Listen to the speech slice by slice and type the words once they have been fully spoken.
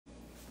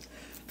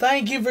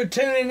Thank you for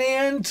tuning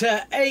in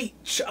to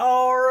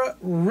HR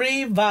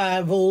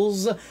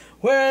Revivals,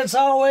 where it's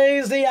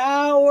always the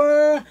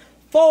hour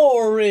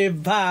for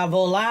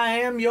revival. I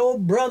am your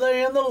brother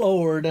in the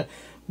Lord,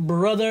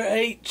 Brother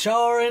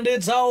HR, and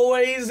it's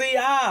always the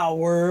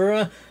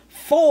hour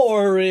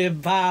for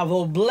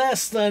revival.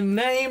 Bless the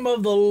name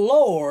of the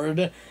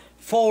Lord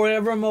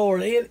forevermore.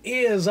 It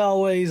is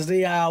always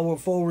the hour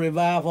for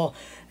revival.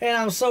 And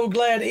I'm so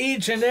glad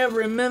each and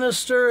every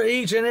minister,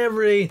 each and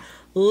every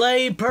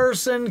lay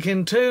person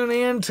can tune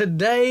in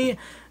today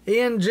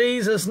in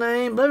Jesus'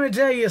 name. Let me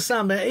tell you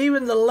something.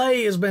 Even the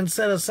lay has been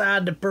set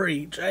aside to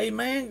preach.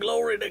 Amen.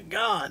 Glory to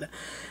God.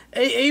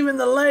 Even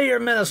the layer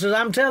ministers.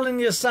 I'm telling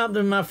you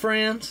something, my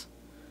friends.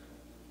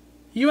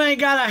 You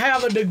ain't got to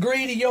have a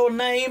degree to your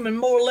name and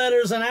more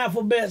letters than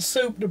alphabet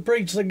soup to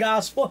preach the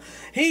gospel.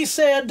 He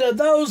said to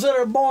those that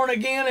are born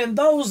again and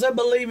those that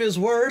believe his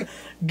word,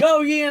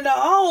 go ye into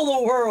all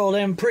the world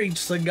and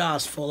preach the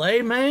gospel.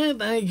 Amen.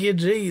 Thank you,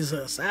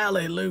 Jesus.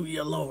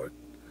 Hallelujah, Lord.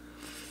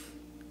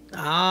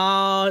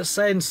 Oh, it's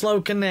saying slow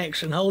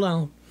connection. Hold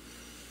on.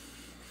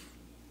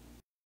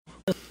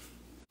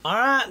 All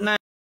right, now,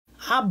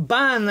 I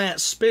bind that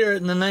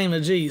spirit in the name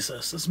of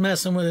Jesus. It's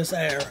messing with this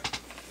air.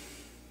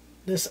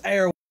 This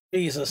air in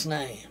Jesus'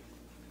 name.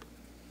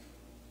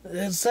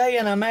 It's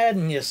saying I'm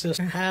adding you,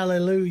 sister.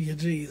 Hallelujah,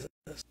 Jesus.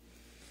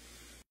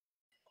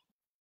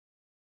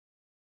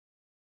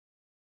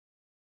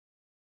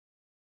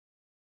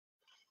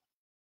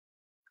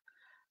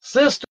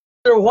 Sister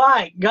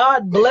White,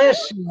 God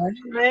bless you.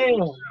 Amen.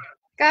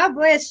 God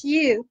bless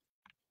you.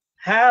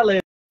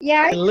 Hallelujah.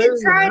 Yeah, you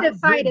can try to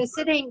fight us.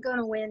 It ain't going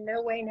to win.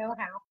 No way, no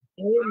how.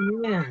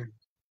 Amen.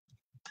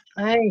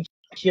 Thank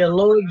you,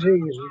 Lord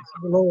Jesus.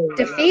 Lord.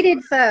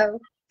 Defeated foe.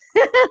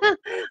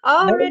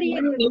 Already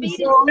a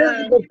defeated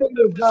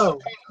foe.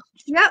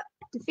 Yep,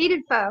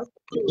 defeated foe.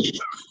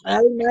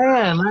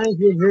 Amen. Thank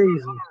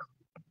you,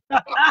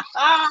 Jesus.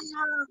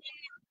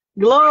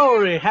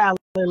 Glory.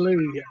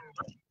 Hallelujah.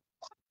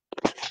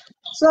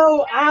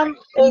 So I'm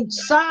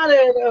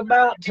excited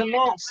about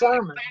tonight's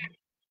sermon.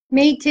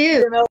 Me too.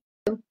 You know,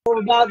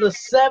 about the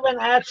 7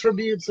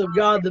 attributes of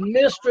God, the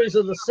mysteries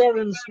of the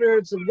 7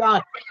 spirits of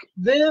God.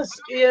 This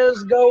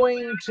is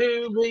going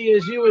to be,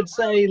 as you would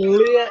say,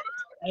 lit.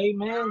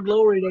 Amen.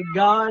 Glory to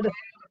God.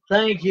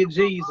 Thank you,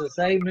 Jesus.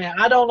 Amen.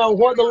 I don't know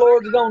what the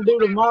Lord's going to do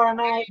tomorrow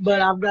night,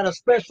 but I've got a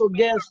special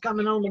guest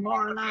coming on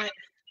tomorrow night.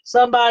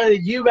 Somebody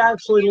that you've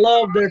actually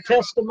loved their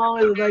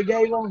testimony that they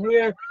gave on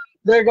here.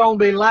 They're going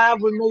to be live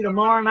with me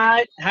tomorrow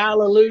night.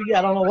 Hallelujah.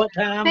 I don't know what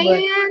time.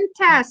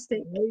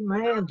 Fantastic. But,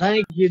 amen.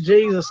 Thank you,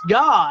 Jesus.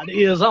 God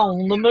is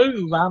on the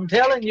move. I'm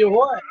telling you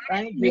what.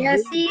 Thank you.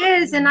 Yes, Jesus. he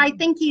is. And I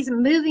think he's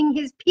moving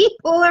his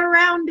people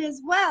around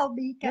as well,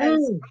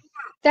 because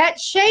that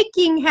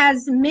shaking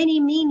has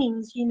many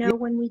meanings, you know,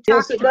 when we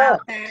talk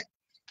about that.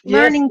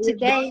 Learning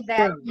today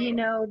that, you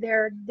know,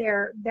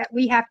 that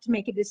we have to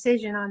make a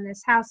decision on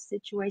this house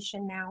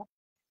situation now.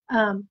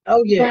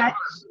 But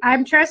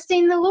I'm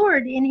trusting the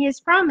Lord in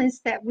his promise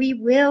that we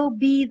will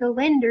be the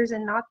lenders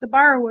and not the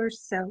borrowers.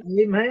 So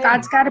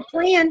God's got a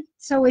plan.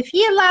 So if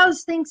he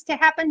allows things to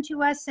happen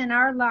to us in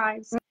our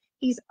lives,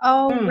 he's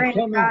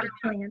already got a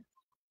plan.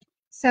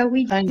 So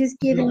we just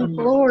give him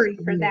glory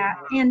for that.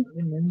 And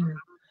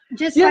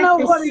just you like know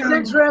what is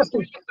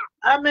interesting?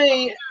 I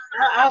mean,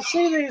 I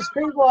see these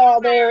people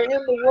out there in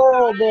the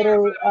world that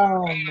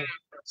are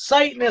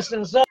Satanists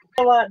and stuff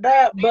like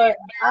that, but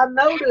I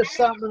noticed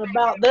something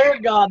about their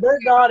God. Their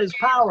God is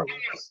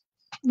powerless.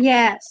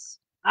 Yes.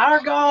 Our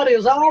God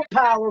is all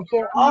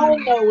powerful, all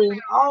knowing,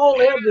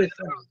 all everything.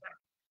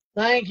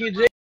 Thank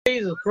you,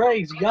 Jesus.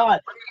 Praise God.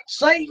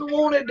 Satan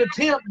wanted to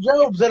tempt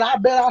Job, said, I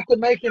bet I could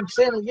make him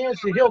sin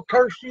against you. He'll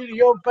curse you to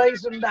your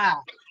face and die.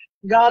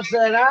 God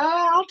said,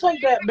 I'll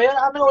take that bet.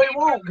 I know he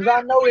won't, because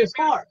I know his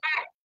heart.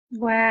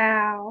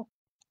 Wow.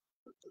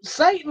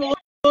 Satan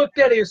looked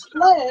at his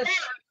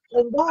flesh,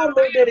 and God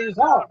looked at his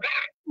heart.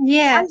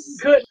 Yes.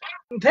 Satan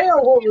couldn't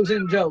tell what was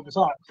in Job's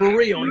heart, for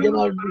real. You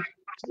know,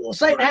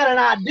 Satan had an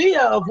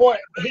idea of what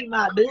he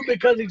might do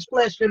because he's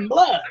flesh and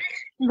blood.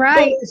 Right.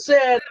 But he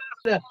said,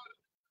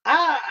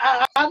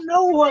 I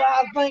know what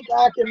I think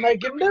I can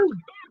make him do.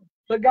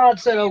 But God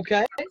said,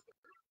 okay. Do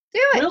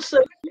it. We'll see.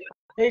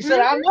 He said,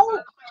 I know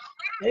it.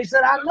 He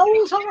said, I know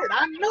his heart.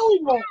 I know he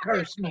won't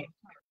curse me.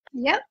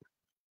 Yep.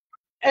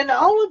 And the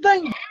only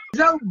thing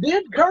Job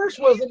did curse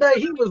was the day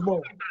he was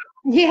born.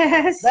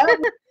 Yes.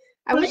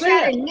 I wish I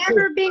had it.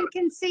 never been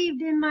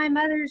conceived in my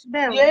mother's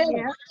belly. Yes.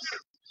 Yeah.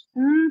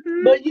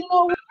 But you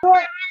know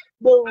what?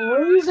 The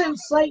reason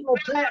Satan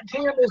attacked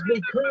him is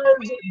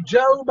because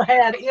Job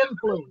had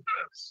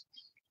influence.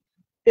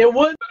 It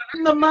wasn't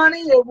the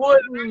money. It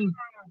wasn't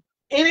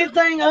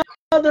anything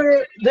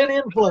other than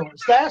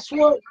influence. That's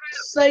what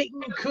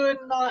Satan could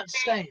not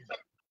stand.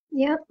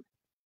 Yep.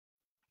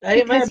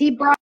 Amen. Because he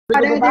brought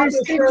because the Bible others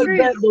says to truth.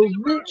 that the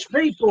rich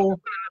people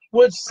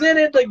would sit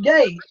at the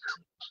gate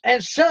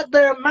and shut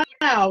their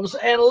mouths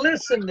and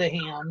listen to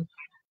him,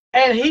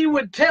 and he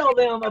would tell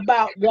them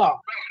about God.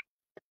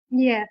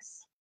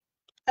 Yes.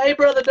 Hey,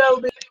 Brother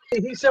Dobie,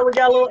 He said we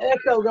got a little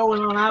echo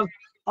going on. I've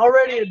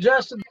already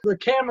adjusted the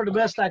camera the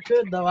best I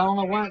could, though. I don't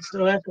know why it's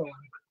still echoing.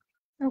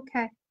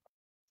 Okay.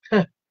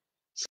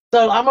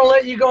 So I'm going to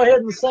let you go ahead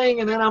and sing,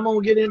 and then I'm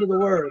going to get into the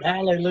word.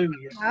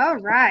 Hallelujah. All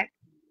right.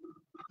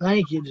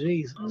 Thank you,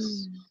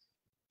 Jesus.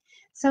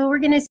 So we're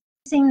going to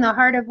sing the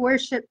Heart of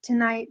Worship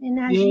tonight. And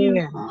as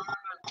you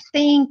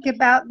think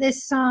about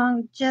this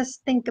song,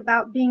 just think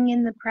about being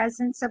in the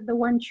presence of the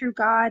one true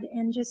God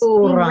and just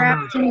being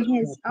wrapped in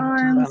his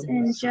arms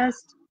and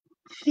just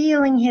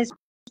feeling his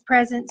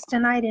presence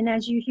tonight. And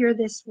as you hear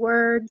this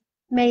word,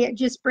 may it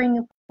just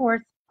bring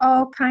forth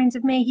all kinds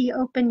of, may he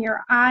open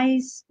your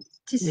eyes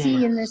to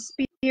see in the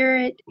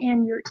spirit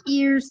and your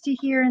ears to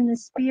hear in the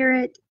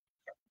spirit,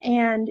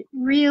 and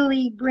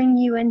really bring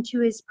you into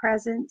his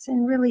presence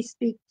and really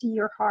speak to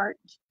your heart.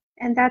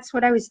 And that's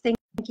what I was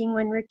thinking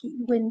when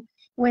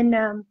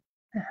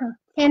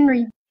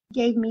Henry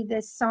gave me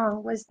this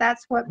song, was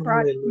that's what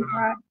brought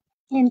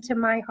into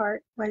my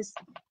heart, was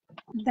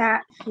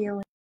that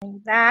feeling.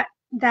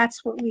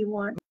 That's what we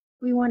want.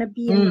 We want to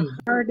be in the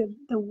heart of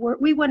the word.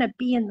 We want to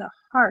be in the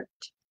heart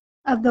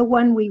of the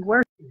one we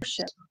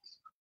worship.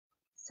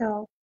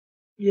 So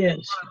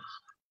yes.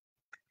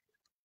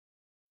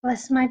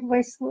 Bless my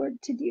voice,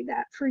 Lord, to do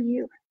that for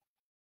you.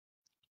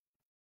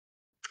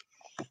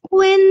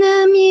 When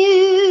the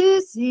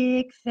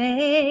music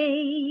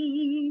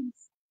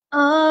fades,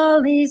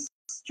 all is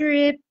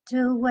stripped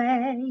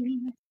away,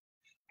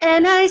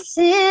 and I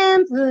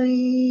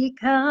simply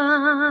come,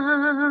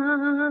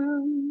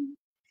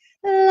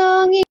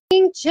 longing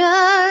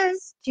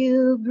just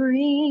to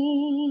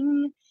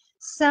bring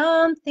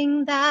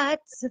something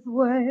that's of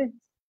worth,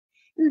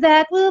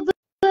 that will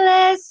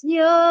bless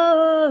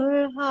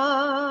your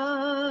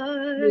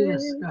heart.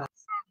 Yes, God.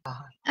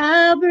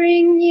 I'll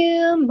bring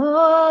you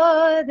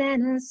more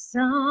than a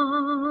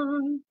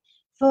song,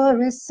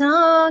 for a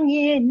song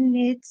in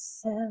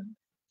itself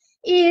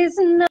is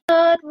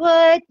not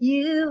what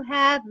you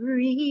have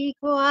required.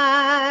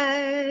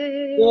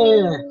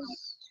 Yes.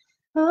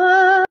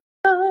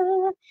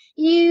 Oh,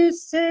 you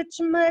search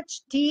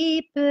much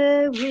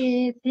deeper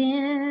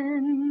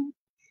within,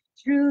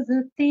 through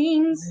the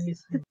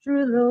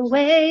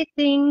way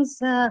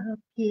things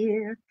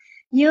appear.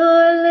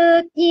 You're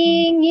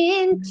looking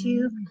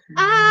into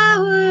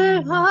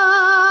our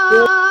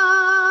heart.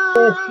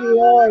 Yes, you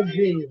are,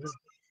 Jesus.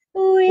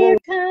 We're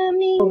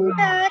coming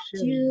back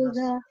to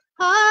the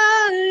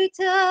heart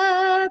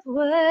of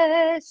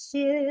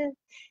worship,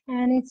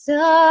 and it's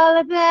all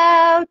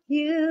about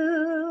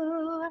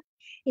you.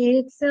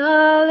 It's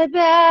all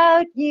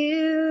about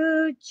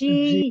you,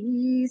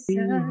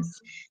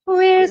 Jesus.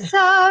 We're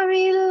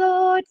sorry,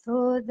 Lord,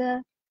 for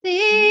the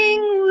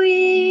thing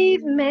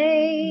we've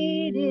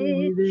made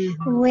it,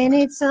 when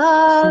it's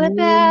all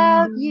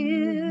about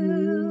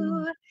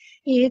you.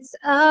 It's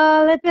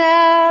all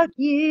about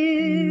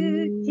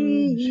you,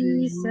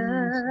 Jesus.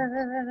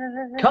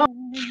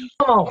 Come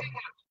on.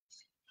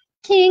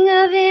 King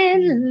of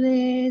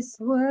endless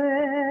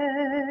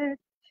worth,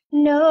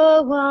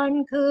 no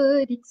one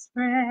could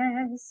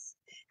express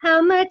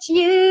how much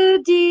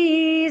you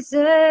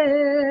deserve.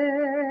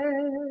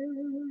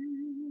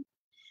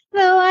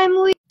 Though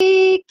I'm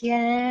weak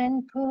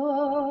and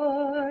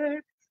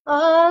poor,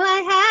 all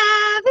I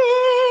have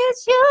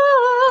is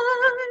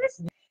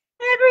yours.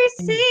 Every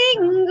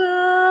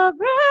single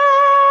breath,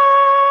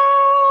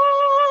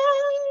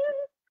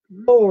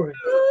 Lord.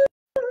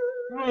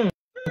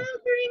 I'll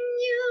bring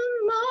you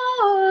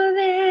more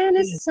than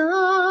a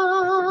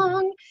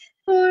song,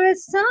 for a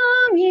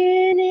song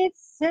in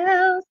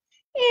itself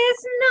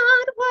is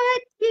not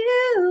what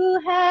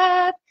you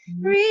have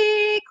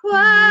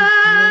required.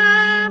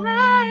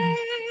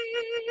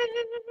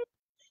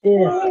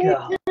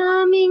 We're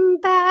coming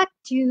back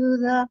to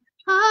the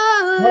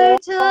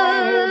heart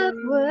of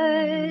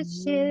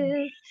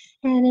worship,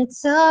 and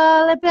it's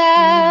all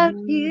about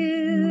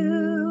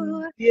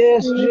you.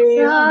 Yes, it's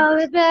all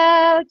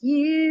about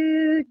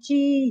you,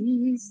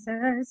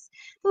 Jesus.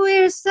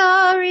 We're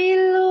sorry,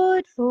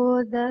 Lord,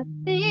 for the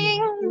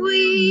thing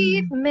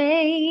we've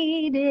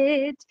made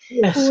it,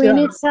 when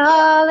it's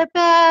all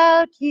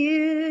about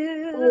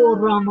you.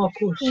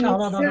 It's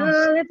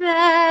all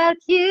about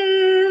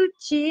you,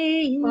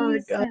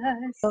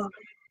 Jesus.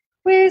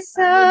 We're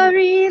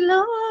sorry,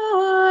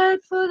 Lord,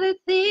 for the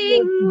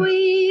thing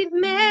we've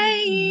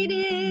made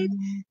it,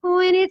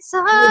 when it's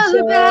all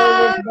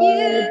about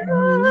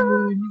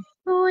you.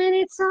 When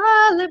it's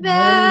all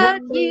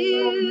about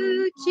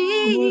you,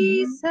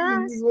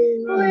 Jesus.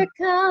 We're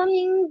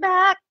coming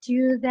back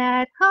to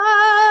that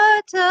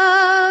heart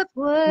of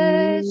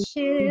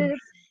worship,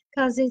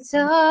 'cause it's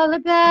all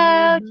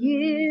about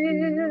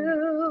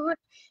you.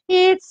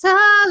 It's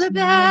all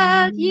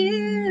about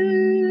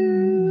you.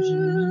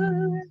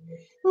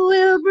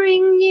 We'll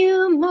bring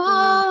you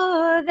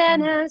more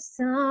than a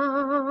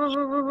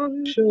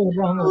song.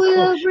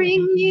 We'll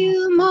bring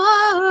you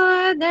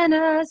more than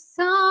a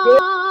song.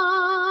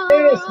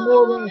 Yes,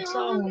 more than a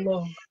song,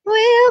 Lord.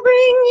 We'll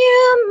bring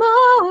you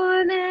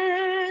more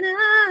than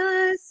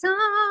a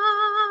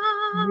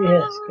song.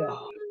 Yes,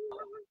 God.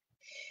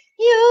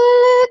 You're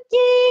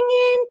looking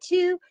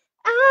into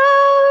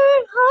our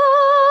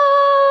heart.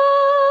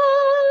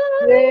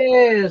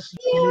 Yes.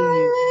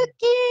 You're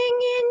looking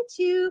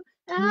into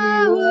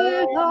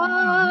our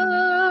heart.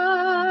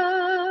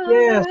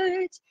 Yes,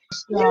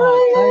 God. You're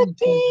Thank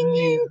looking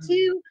you,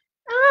 into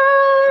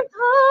our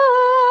heart.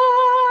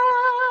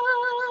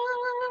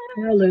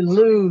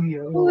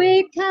 Hallelujah.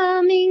 We're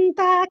coming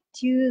back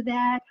to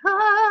that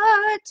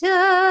heart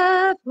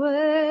of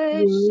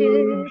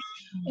worship,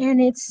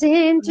 and it's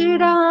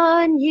centered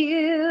on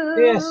you.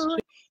 Yes,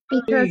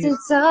 because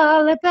it's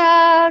all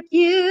about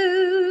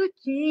you,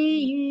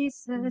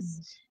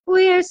 Jesus.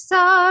 We're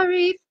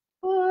sorry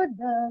for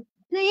the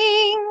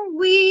thing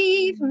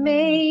we've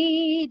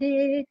made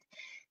it.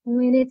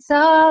 When it's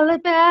all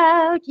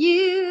about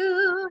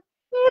you,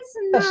 it's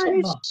not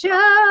a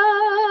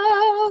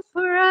show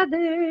for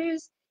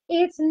others.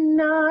 It's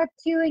not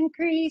to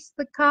increase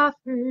the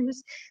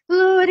coffers.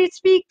 Lord, it's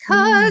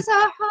because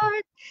our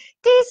heart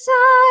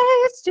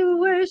desires to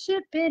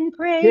worship and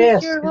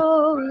praise your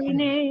holy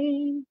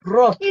name.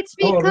 It's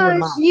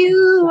because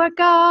you are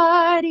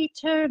God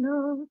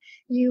eternal.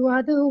 You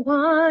are the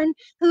one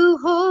who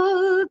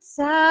holds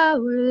our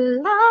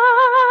lives.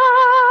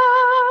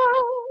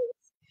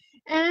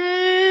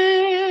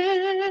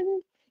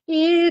 And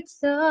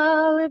it's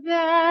all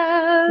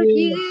about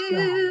you,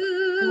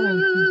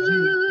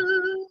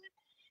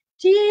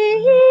 Jesus.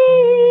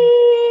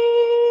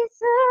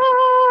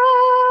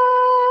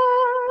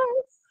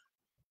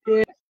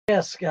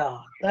 Yes,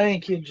 God.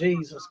 Thank you,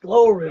 Jesus.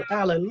 Glory.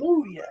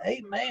 Hallelujah.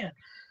 Amen.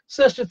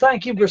 Sister,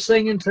 thank you for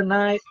singing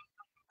tonight.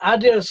 I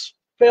just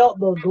felt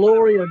the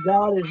glory of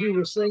God as you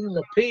were singing.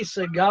 The peace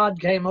of God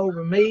came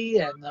over me,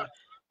 and the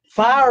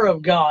fire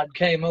of God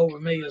came over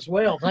me as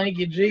well. Thank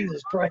you,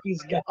 Jesus.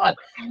 Praise God.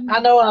 I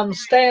know I'm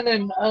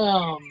standing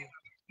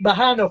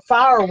behind a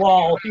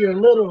firewall here,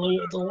 literally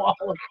it's a wall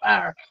of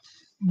fire,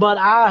 but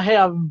I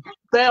have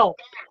felt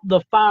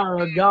the fire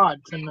of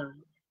God tonight.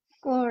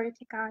 Glory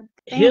to God.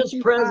 His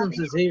presence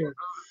is here.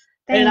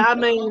 And I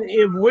mean,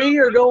 if we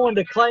are going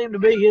to claim to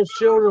be his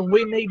children,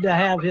 we need to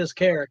have his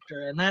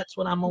character. And that's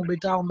what I'm going to be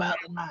talking about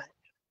tonight.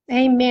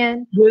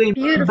 Amen. Getting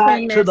Beautiful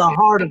back message. to the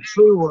heart of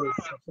true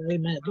worship.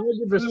 Amen. Thank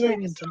you for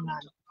singing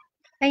tonight.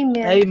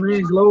 Amen.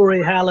 Amen.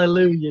 Glory.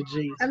 Hallelujah,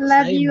 Jesus. I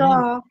love Amen. you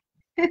all.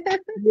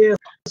 Yes,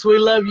 we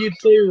love you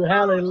too.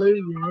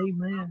 Hallelujah.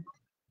 Amen.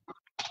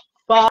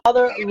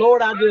 Father,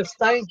 Lord, I just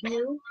thank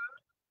you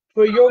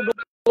for your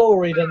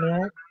glory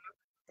tonight,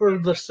 for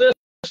the sister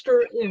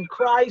in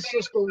Christ,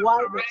 Sister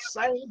White, that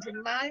sang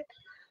tonight.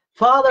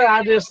 Father,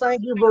 I just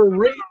thank you for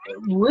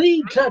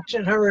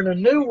retouching her in a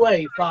new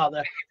way,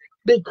 Father,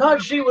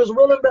 because she was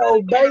willing to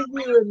obey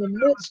you in the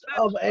midst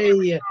of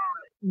a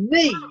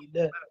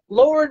need.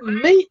 Lord,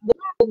 meet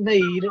the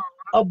need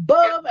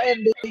above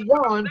and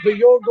beyond for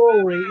your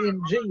glory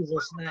in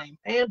Jesus' name,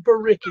 and for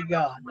Ricky,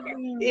 God.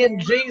 In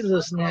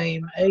Jesus'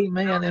 name,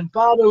 amen. And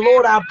Father,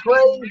 Lord, I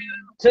pray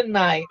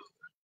tonight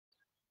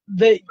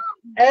that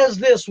as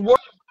this word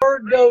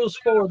goes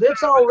forth,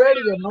 it's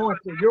already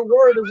anointed. Your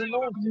word is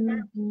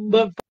anointed.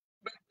 But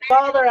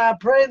Father, I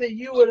pray that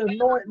you would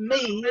anoint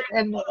me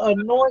and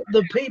anoint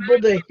the people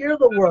to hear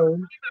the word,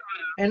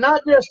 and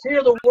not just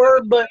hear the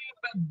word, but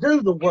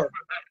do the word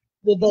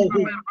that they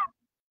hear.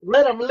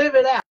 Let them live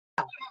it out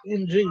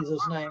in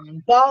Jesus' name.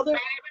 And Father,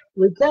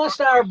 we cast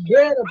our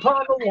bread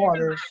upon the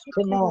waters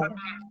tonight.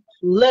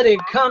 Let it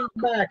come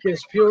back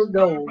as pure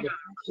gold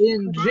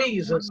in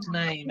Jesus'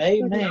 name.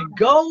 Amen.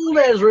 Gold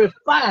as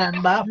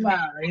refined by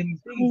fire in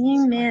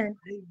Jesus' name.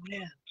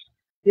 Amen.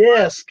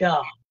 Yes,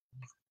 God.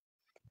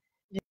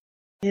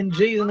 In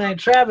Jesus' name.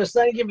 Travis,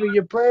 thank you for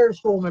your prayers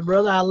for me,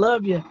 brother. I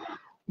love you.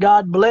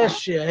 God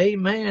bless you.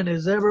 Amen.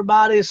 Is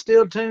everybody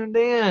still tuned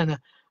in?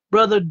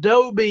 Brother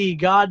Dobie,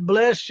 God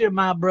bless you,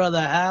 my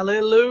brother.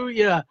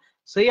 Hallelujah.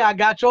 See, I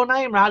got your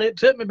name right. It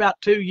took me about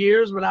 2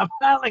 years, but I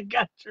finally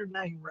got your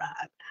name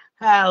right.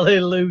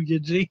 Hallelujah,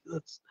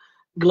 Jesus.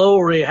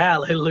 Glory,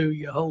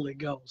 hallelujah, Holy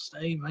Ghost.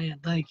 Amen.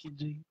 Thank you,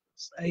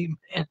 Jesus.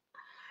 Amen.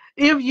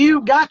 If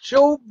you got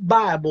your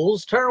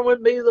Bibles, turn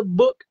with me to the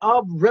book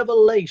of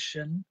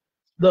Revelation,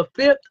 the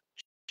 5th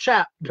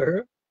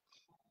chapter,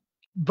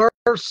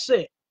 verse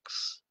 6.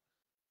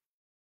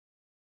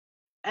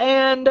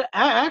 And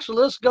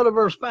actually, let's go to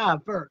verse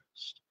 5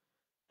 first.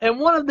 And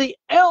one of the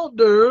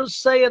elders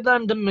saith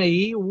unto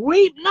me,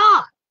 Weep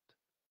not.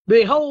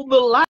 Behold, the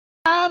Lion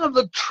of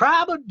the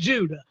tribe of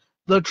Judah,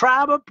 the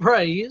tribe of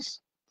praise,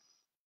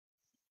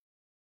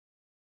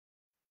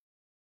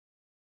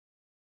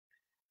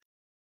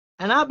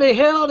 and I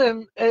beheld,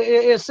 and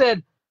it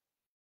said,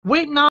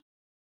 Weep not,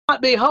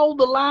 behold,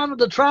 the Lion of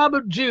the tribe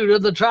of Judah,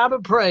 the tribe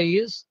of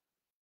praise,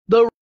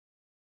 the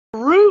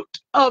root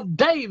of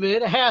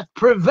David hath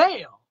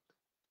prevailed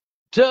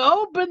to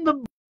open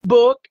the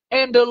book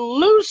and to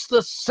loose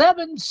the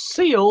 7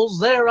 seals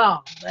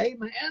thereof.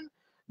 Amen.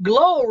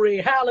 Glory,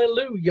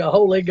 hallelujah,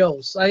 Holy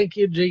Ghost. Thank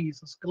you,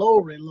 Jesus.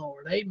 Glory,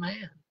 Lord.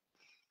 Amen.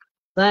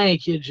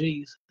 Thank you,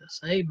 Jesus.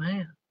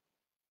 Amen.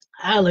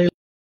 Hallelujah,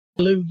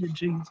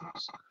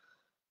 Jesus.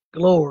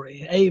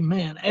 Glory.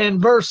 Amen.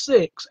 And verse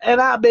 6, and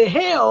I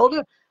beheld,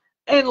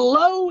 and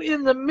lo,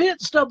 in the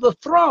midst of the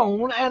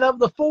throne and of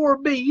the four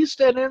beasts,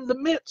 and in the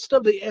midst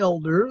of the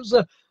elders,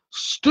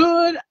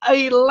 stood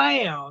a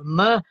lamb,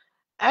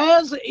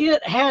 as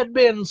it had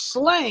been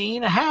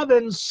slain,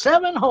 having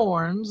 7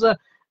 horns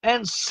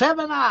and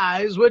 7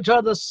 eyes, which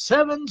are the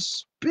 7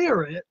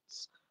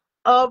 spirits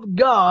of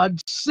God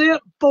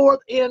sent forth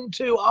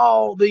into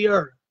all the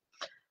earth.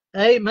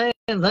 Amen.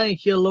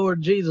 Thank you,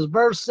 Lord Jesus.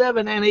 Verse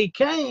 7, and he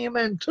came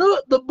and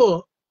took the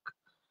book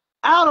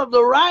out of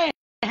the right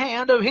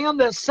hand of him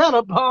that sat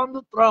upon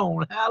the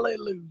throne.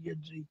 Hallelujah,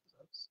 Jesus.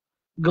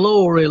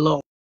 Glory,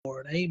 Lord.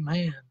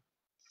 Amen.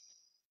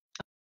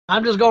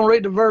 I'm just going to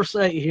read the verse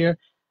 8 here.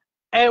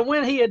 And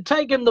when he had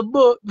taken the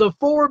book, the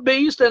 4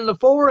 beasts and the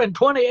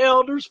 24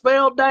 elders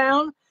fell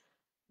down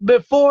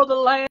before the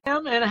Lamb,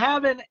 and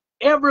having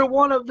every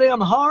one of them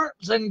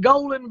harps and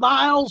golden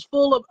vials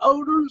full of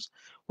odors,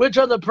 which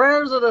are the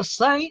prayers of the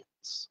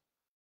saints.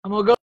 I'm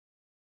going to go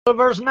to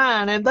verse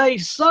 9. And they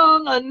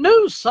sung a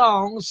new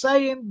song,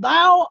 saying,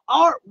 Thou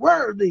art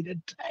worthy to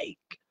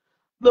take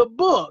the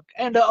book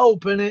and to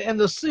open it and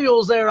the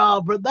seals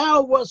thereof, for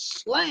thou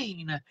wast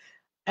slain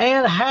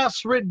and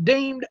hast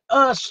redeemed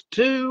us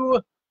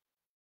to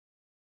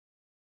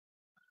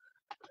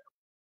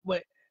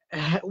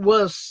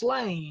was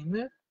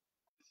slain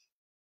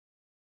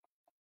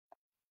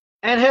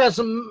and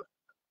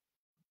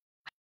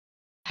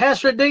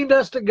has redeemed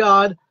us to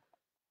God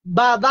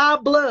by thy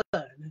blood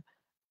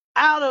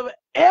out of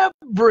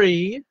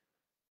every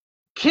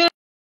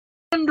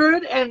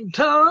kindred and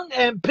tongue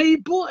and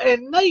people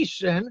and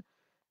nation,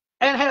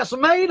 and has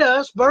made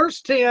us,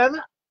 verse 10,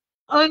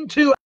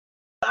 unto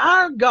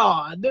our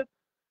God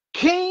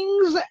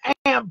kings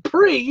and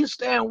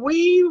priests, and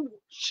we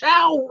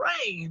shall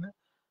reign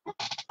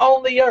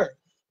on the earth.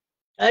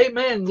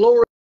 Amen.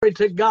 Glory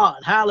to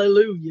God.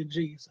 Hallelujah,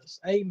 Jesus.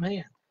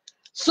 Amen.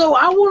 So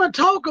I want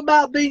to talk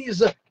about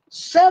these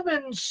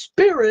 7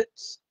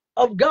 spirits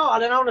of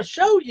God, and I want to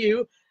show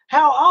you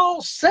how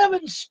all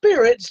 7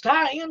 spirits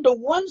tie into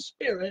one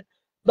spirit,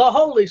 the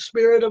Holy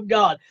Spirit of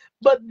God.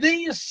 But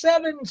these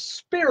 7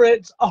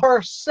 spirits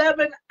are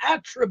 7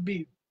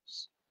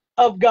 attributes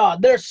of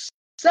God. There's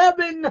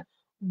 7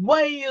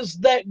 ways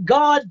that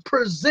God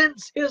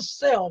presents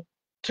himself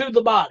to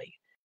the body.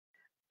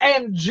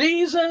 And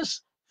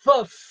Jesus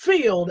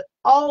fulfilled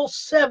all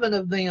 7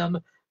 of them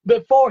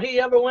before he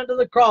ever went to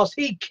the cross.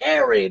 He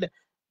carried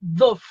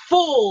the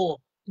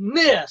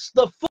fullness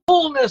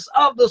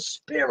of the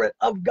Spirit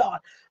of God.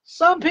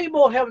 Some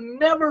people have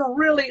never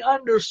really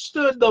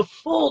understood the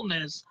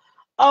fullness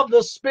of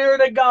the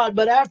Spirit of God,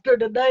 but after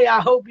today,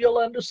 I hope you'll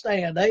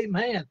understand.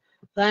 Amen.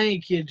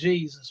 Thank you,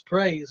 Jesus.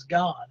 Praise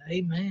God.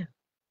 Amen.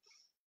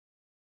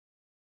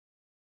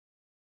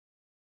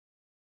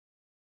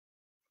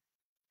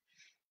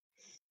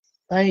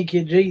 Thank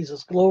you,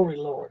 Jesus. Glory,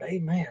 Lord.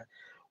 Amen.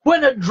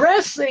 When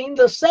addressing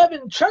the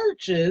 7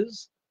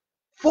 churches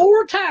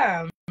 4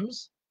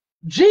 times,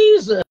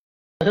 Jesus,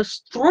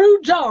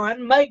 through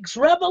John, makes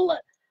revelation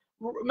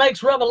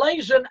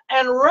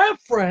and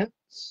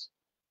reference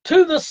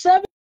to the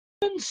 7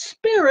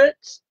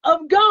 spirits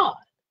of God.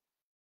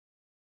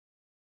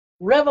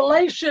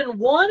 Revelation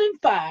 1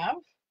 and 5,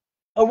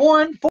 or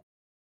 1,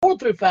 4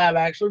 through 5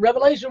 actually,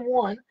 Revelation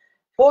 1,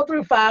 4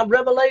 through 5,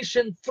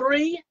 Revelation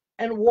 3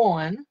 and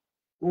 1,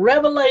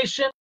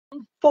 Revelation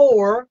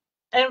 4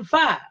 and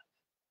 5.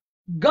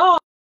 God,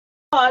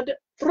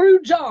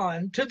 through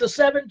John, to the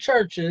 7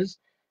 churches,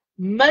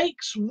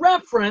 makes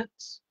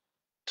reference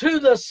to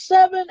the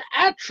 7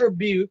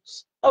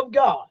 attributes of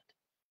God.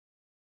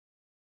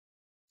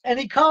 And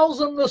he calls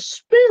them the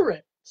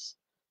spirits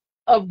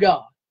of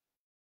God.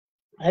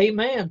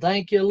 Amen.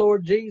 Thank you,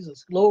 Lord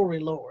Jesus. Glory,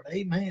 Lord.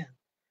 Amen.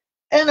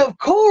 And of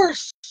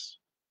course,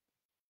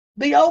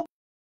 the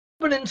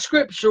opening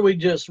scripture we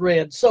just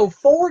read. So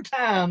 4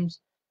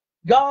 times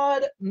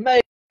God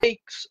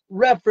makes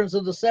reference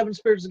of the 7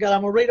 spirits of God.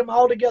 I'm going to read them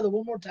all together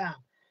one more time.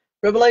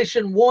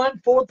 Revelation 1,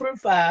 4 through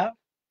 5,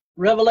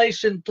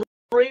 Revelation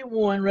 3,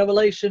 1,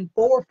 Revelation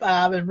 4,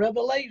 5, and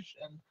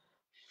Revelation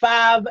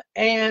 5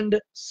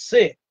 and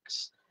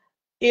 6.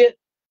 It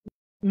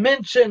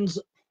mentions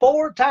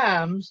 4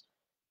 times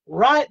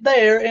right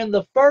there in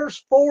the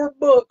first 4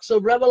 books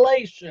of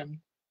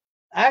Revelation.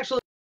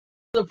 Actually,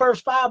 the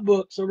first 5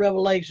 books of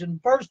Revelation.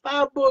 First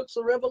 5 books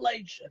of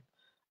Revelation,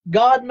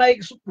 God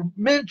makes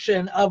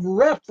mention of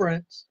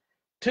reference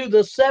to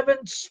the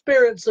 7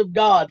 spirits of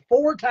God.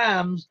 4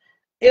 times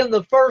in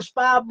the first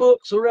 5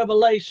 books of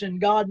Revelation,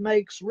 God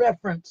makes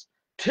reference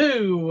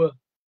to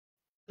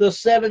the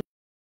 7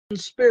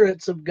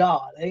 spirits of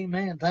God.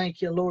 Amen.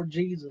 Thank you, Lord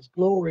Jesus.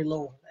 Glory,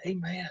 Lord.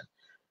 Amen.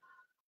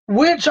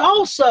 Which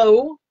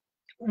also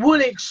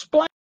would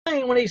explain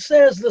when he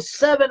says the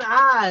 7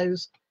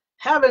 eyes,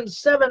 having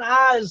 7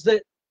 eyes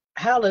that,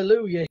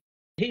 hallelujah,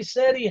 he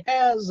said he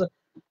has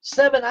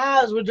 7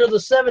 eyes, which are the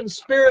 7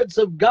 spirits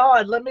of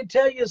God. Let me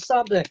tell you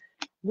something.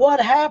 What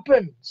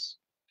happens?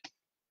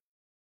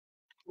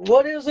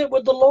 What is it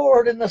with the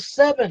Lord and the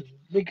 7?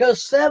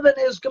 Because 7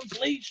 is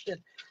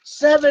completion.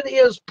 7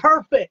 is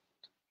perfect.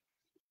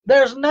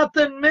 There's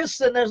nothing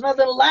missing. There's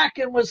nothing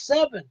lacking with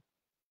 7.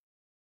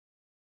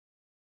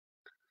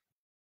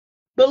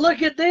 But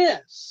look at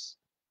this.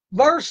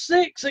 Verse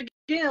 6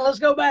 again. Let's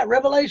go back.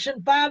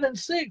 Revelation 5 and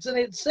 6. And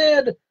it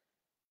said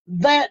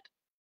that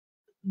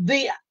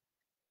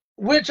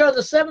which are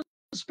the 7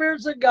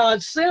 spirits of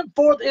God sent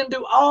forth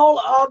into all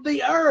of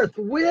the earth,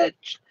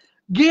 which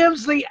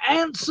gives the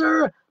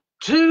answer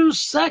to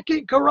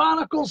 2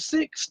 Chronicles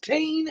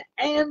 16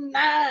 and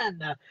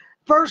 9.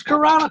 1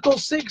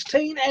 Chronicles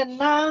 16 and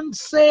 9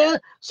 says,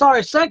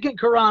 2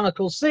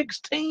 Chronicles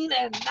 16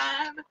 and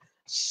 9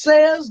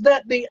 says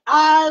that the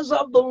eyes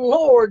of the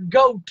Lord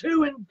go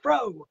to and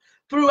fro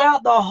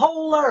throughout the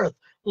whole earth,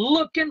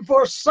 looking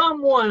for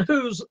someone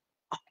whose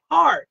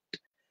heart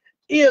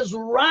is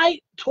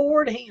right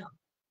toward him.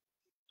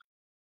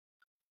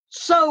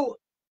 So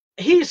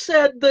he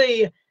said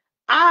the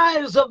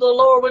eyes of the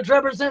Lord, which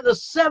represent the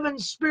 7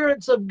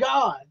 spirits of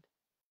God,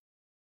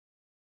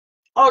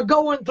 are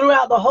going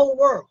throughout the whole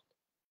world.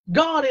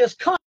 God is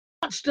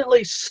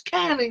constantly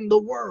scanning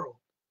the world,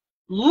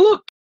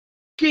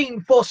 looking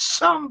for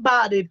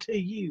somebody to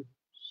use.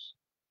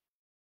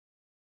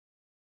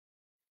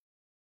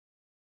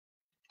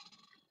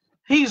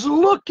 He's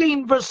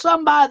looking for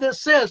somebody that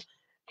says,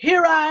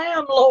 here I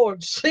am,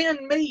 Lord,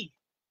 send me.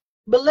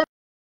 But let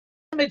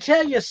me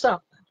tell you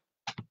something.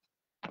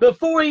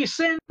 Before he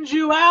sends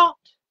you out,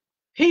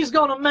 he's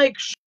going to make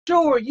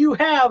sure you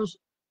have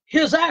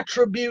his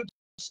attributes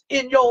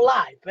in your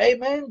life.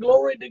 Amen.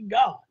 Glory to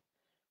God.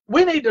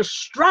 We need to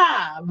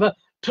strive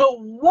to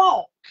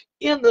walk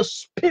in the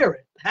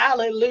Spirit.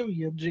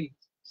 Hallelujah, Jesus.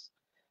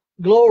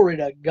 Glory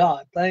to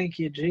God. Thank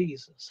you,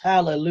 Jesus.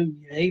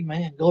 Hallelujah.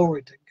 Amen.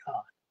 Glory to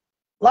God.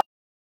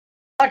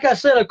 Like I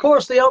said, of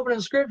course, the opening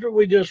scripture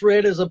we just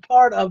read is a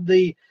part of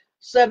the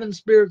 7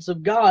 spirits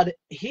of God.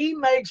 He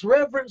makes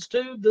reference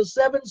to the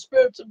 7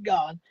 spirits of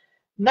God.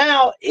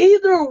 Now,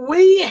 either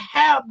we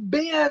have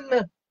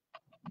been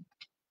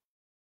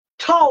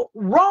taught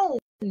wrong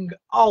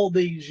all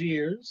these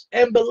years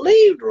and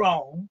believed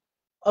wrong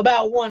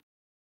about one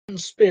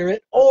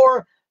spirit,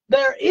 or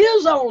there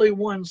is only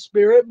one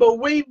spirit, but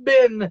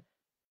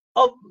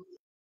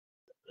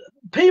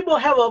people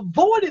have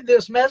avoided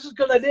this message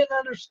because they didn't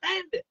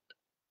understand it.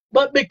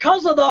 But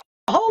because of the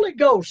Holy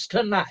Ghost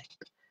tonight,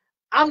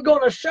 I'm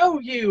going to show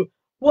you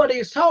what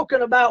he's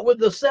talking about with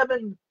the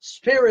 7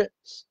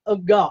 spirits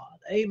of God.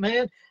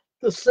 Amen.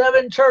 The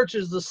 7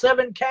 churches, the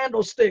 7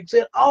 candlesticks,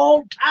 it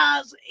all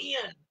ties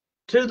in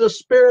to the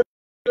Spirit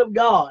of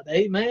God.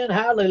 Amen.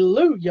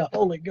 Hallelujah,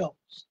 Holy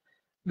Ghost.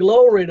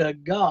 Glory to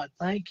God.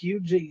 Thank you,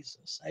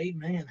 Jesus.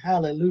 Amen.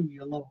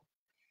 Hallelujah, Lord.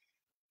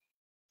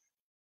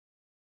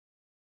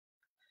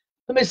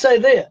 Let me say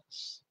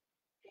this.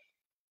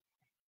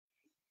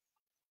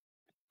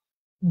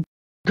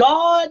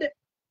 God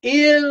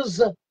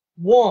is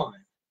one.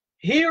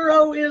 Hear,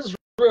 O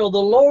Israel, the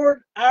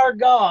Lord our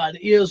God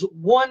is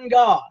one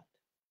God.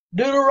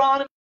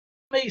 Deuteronomy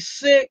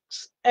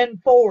 6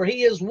 and 4.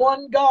 He is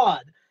one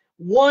God,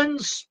 one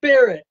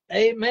Spirit.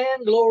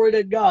 Amen. Glory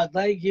to God.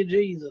 Thank you,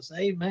 Jesus.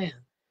 Amen.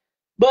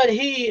 But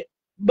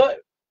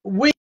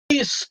we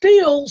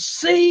still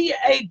see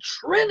a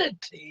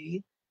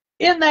Trinity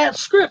in that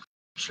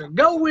scripture.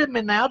 Go with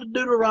me now to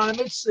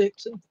Deuteronomy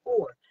 6 and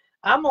 4.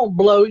 I'm going to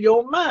blow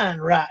your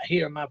mind right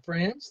here, my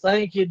friends.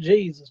 Thank you,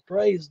 Jesus.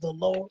 Praise the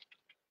Lord.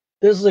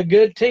 This is a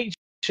good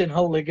teaching,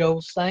 Holy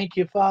Ghost. Thank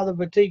you, Father,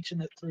 for teaching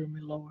it through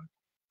me, Lord.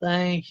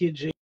 Thank you,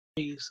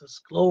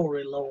 Jesus.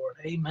 Glory, Lord.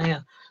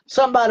 Amen.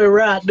 Somebody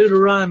write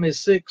Deuteronomy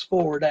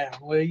 6:4 down,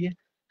 will you?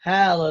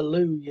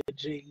 Hallelujah,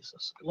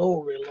 Jesus.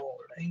 Glory,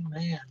 Lord.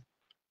 Amen.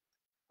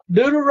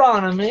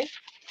 Deuteronomy.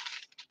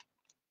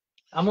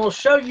 I'm going to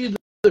show you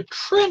the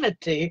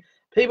Trinity.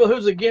 People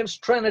who's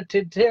against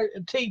Trinity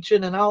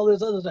teaching and all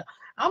this other stuff.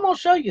 I'm going to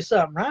show you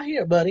something right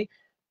here, buddy.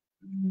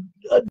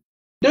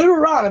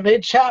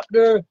 Deuteronomy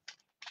chapter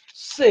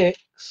 6,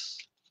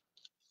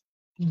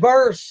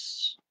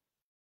 verse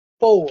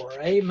 4.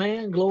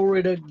 Amen.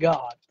 Glory to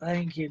God.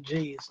 Thank you,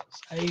 Jesus.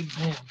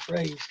 Amen.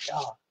 Praise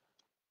God.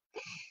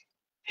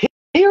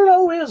 Hear,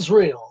 O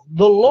Israel,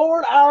 the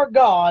Lord our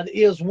God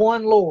is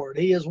one Lord.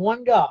 He is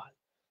one God.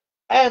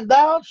 And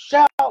thou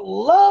shalt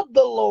love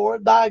the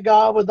Lord thy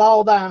God with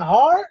all thine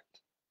heart,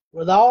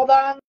 with all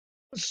thine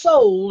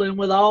soul, and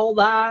with all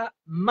thy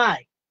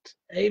might.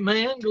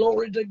 Amen.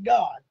 Glory to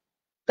God.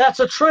 That's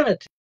a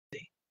Trinity.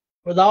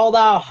 With all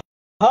thy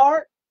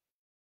heart,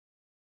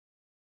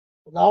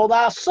 with all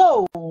thy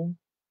soul,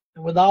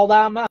 and with all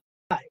thy might.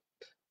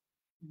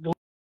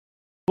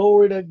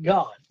 Glory to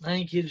God.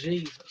 Thank you,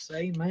 Jesus.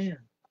 Amen.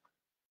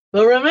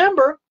 But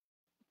remember,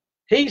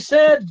 he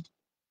said,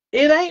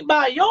 it ain't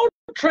by your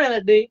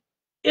Trinity,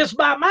 it's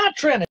by my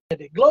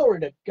Trinity. Glory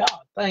to God.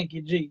 Thank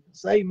you,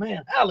 Jesus.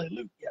 Amen.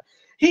 Hallelujah.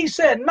 He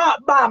said,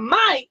 not by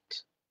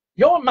might,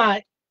 nor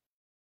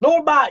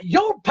by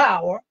your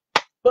power,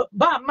 but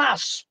by my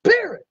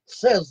Spirit,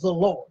 says the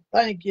Lord.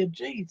 Thank you,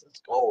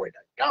 Jesus. Glory to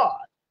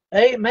God.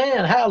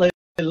 Amen.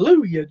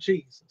 Hallelujah,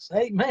 Jesus.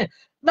 Amen.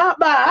 Not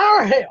by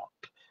our help,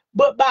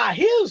 But by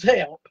his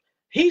help,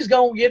 he's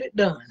going to get it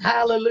done.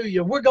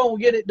 Hallelujah. We're going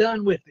to get it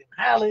done with him.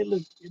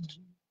 Hallelujah.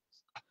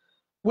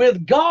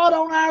 With God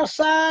on our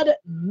side,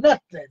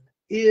 nothing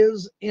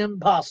is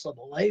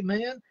impossible.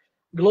 Amen.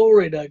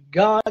 Glory to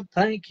God.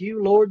 Thank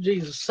you, Lord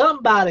Jesus.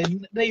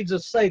 Somebody needs to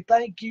say,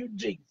 thank you,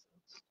 Jesus.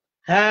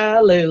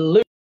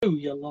 Hallelujah,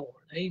 Lord.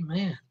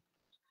 Amen.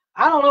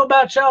 I don't know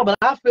about y'all, but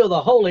I feel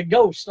the Holy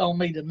Ghost on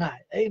me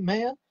tonight.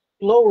 Amen.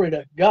 Glory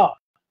to God.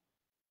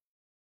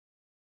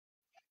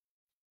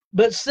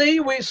 But see,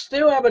 we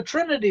still have a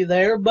Trinity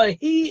there, but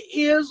he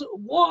is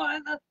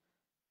one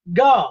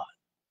God.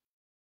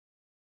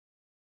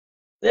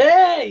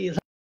 Hey,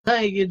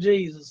 thank you,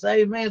 Jesus.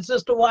 Amen.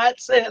 Sister White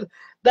said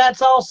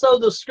that's also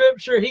the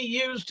scripture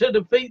he used to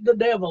defeat the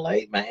devil.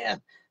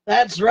 Amen.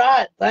 That's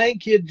right.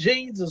 Thank you,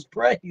 Jesus.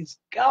 Praise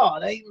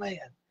God. Amen.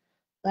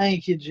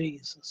 Thank you,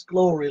 Jesus.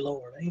 Glory,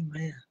 Lord.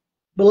 Amen.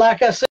 But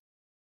like I said,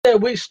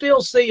 we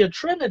still see a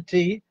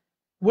Trinity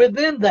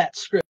within that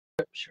scripture.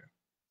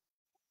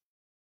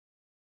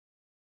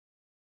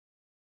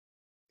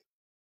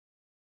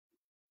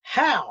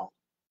 How?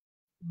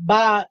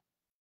 By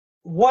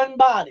one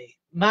body,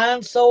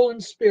 mind, soul,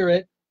 and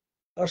spirit,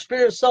 or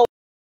spirit, soul,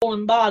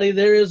 and body,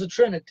 there is a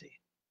Trinity.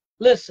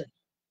 Listen,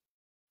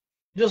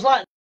 just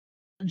like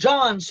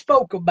John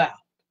spoke about,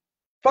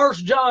 1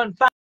 John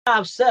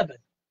 5:7,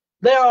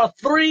 there are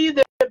three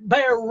that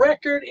bear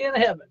record in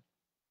heaven: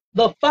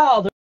 the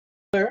Father,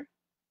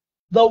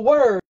 the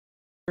Word,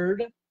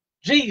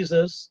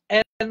 Jesus,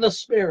 and the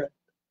Spirit.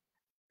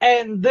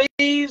 And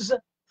these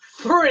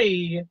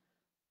three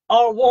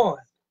are one.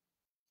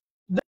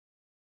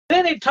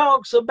 Then he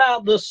talks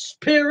about the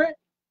Spirit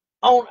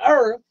on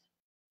earth,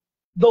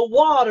 the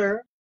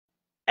water,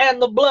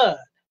 and the blood.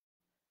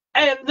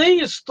 And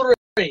these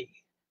three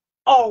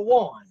are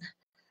one.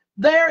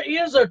 There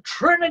is a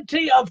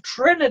trinity of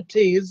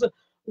trinities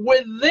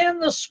within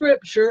the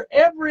scripture.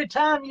 Every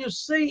time you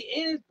see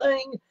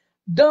anything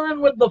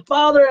done with the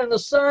Father and the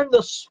Son,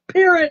 the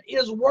Spirit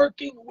is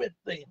working with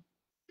them.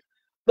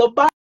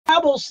 The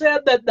Bible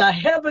said that the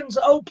heavens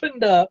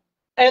opened up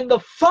and the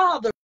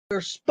Father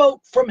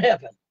spoke from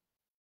heaven.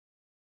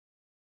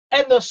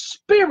 And the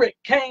Spirit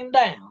came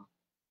down.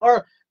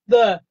 Or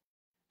the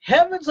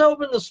heavens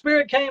opened, the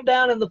Spirit came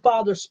down, and the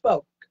Father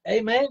spoke.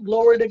 Amen.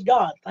 Glory to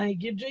God.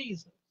 Thank you,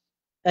 Jesus.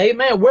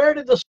 Amen. Where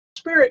did the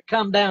Spirit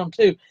come down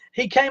to?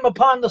 He came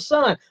upon the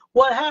Son.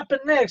 What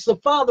happened next? The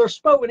Father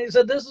spoke, and he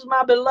said, this is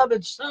my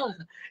beloved Son,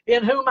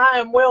 in whom I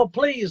am well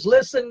pleased.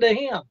 Listen to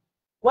him.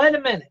 Wait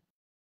a minute.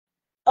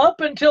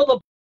 Up until the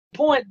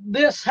point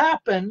this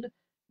happened,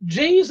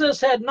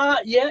 Jesus had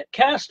not yet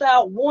cast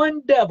out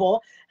one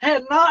devil,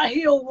 had not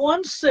healed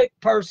one sick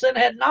person,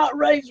 had not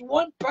raised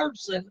one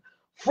person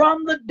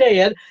from the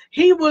dead.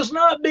 He was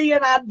not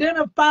being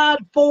identified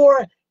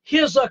for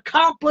his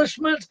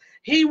accomplishments.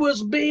 He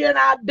was being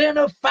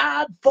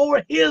identified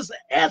for his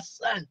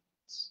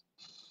essence.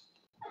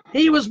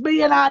 He was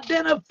being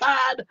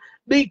identified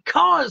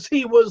because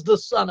he was the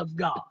Son of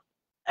God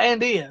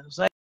and is.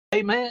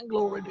 Amen.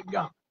 Glory to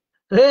God.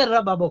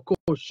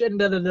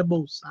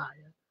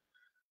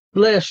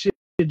 Bless you,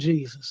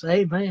 Jesus.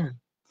 Amen.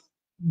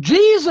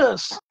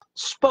 Jesus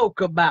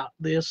spoke about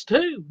this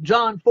too.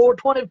 John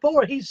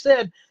 4:24, he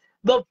said,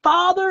 the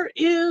Father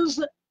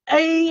is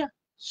a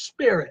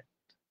spirit,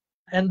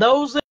 and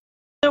those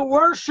that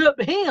worship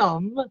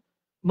him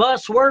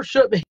must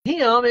worship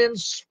him in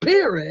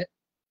spirit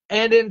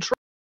and in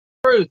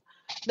truth.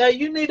 Now,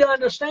 you need to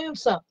understand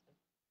something.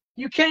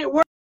 You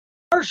can't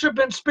worship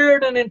in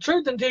spirit and in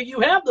truth until you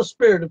have the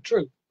Spirit of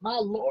truth. My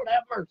Lord,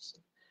 have mercy.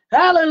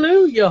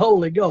 Hallelujah,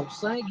 Holy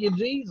Ghost. Thank you,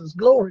 Jesus.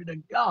 Glory to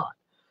God.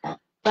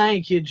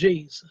 Thank you,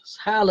 Jesus.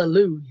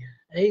 Hallelujah.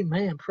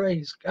 Amen.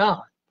 Praise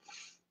God.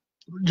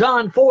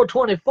 John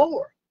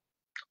 4:24.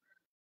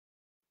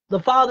 The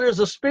Father is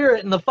a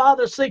spirit, and the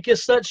Father seeketh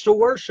such to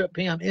worship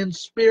him in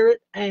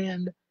spirit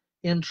and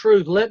in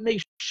truth. Let me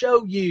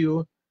show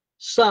you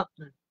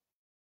something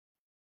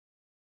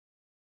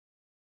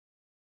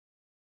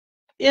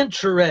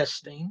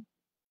interesting.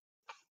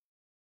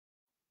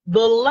 The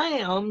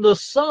Lamb, the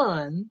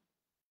Son.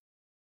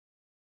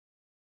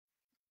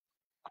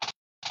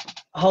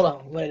 Hold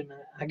on, wait a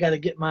minute. I got to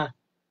get my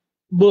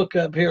book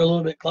up here a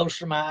little bit closer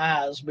to my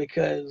eyes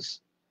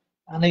because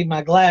I need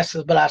my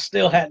glasses, but I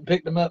still hadn't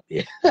picked them up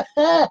yet.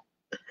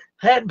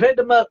 Hadn't picked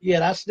them up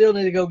yet. I still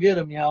need to go get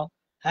them, y'all.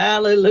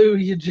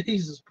 Hallelujah,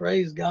 Jesus.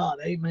 Praise God.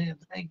 Amen.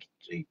 Thank you,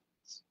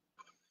 Jesus.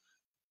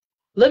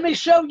 Let me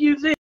show you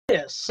this.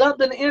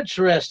 Something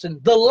interesting.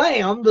 The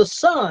Lamb, the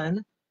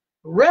Son,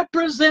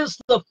 represents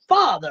the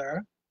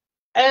Father,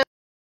 and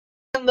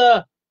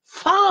the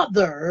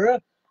Father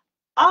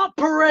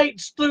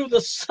operates through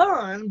the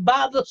Son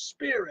by the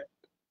Spirit.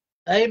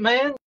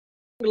 Amen.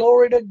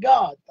 Glory to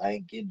God.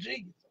 Thank you,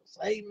 Jesus.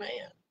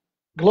 Amen.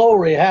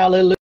 Glory.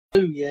 Hallelujah.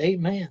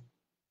 Amen.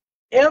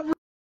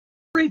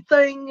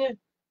 Everything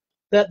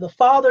that the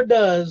Father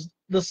does,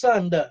 the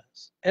Son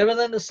does.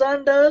 Everything the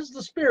Son does,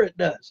 the Spirit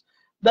does.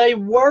 They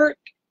work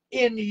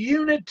in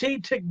unity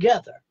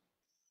together.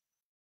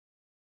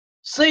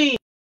 See,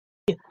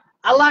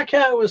 I like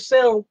how it was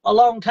said a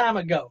long time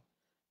ago.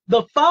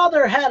 The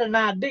Father had an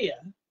idea.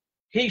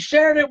 He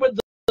shared it with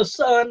the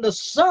Son. The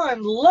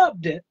Son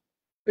loved it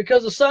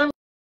because the Son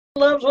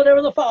loves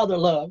whatever the Father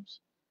loves.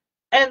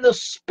 And the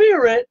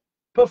Spirit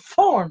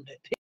performed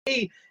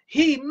it.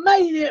 He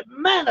made it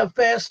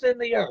manifest in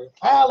the earth.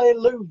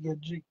 Hallelujah,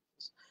 Jesus.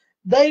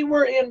 They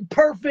were in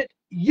perfect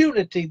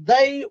unity.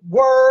 They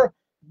were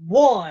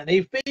one.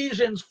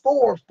 Ephesians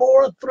 4,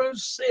 4 through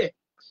 6.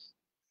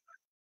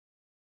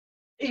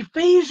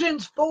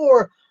 Ephesians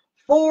 4,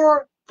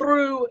 4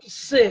 through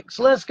 6.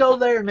 Let's go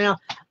there now.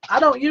 I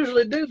don't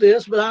usually do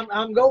this, but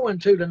I'm going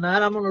to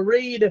tonight. I'm going to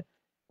read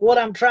what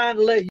I'm trying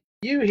to let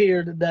you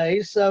hear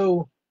today.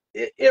 So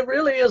it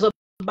really is a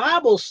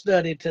Bible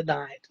study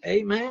tonight.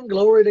 Amen.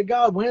 Glory to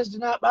God. Wednesday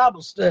night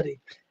Bible study.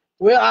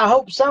 Well, I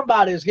hope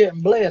somebody's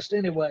getting blessed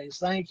anyways.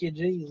 Thank you,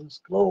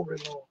 Jesus. Glory,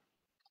 Lord.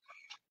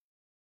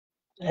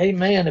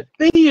 Amen.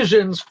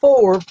 Ephesians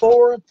 4,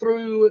 4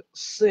 through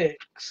 6.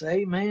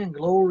 Amen.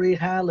 Glory,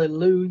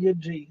 hallelujah,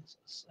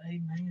 Jesus.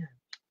 Amen.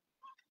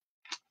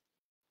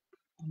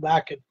 If I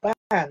could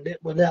find it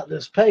without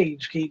this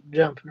page keep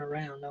jumping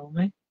around on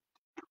me.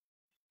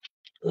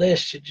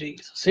 Bless you,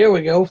 Jesus. Here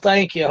we go.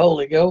 Thank you,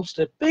 Holy Ghost.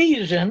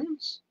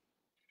 Ephesians.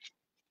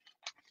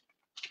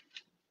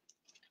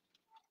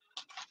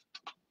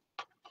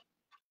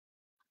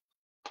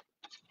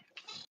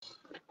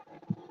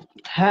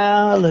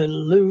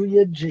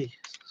 Hallelujah,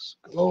 Jesus.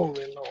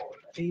 Glory, Lord.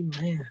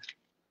 Amen.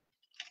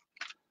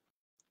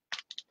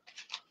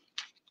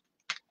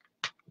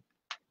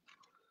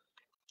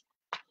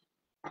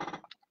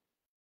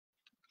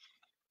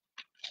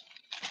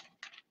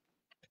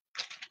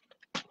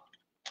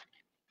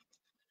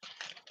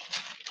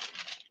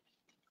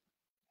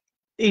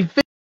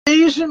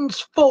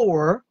 Ephesians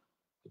 4,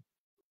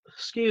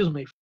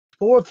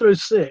 4 through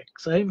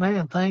 6.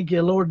 Amen. Thank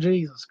you, Lord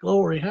Jesus.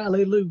 Glory.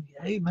 Hallelujah.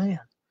 Amen.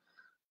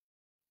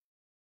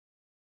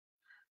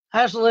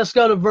 Actually, let's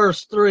go to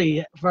verse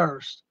 3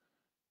 first.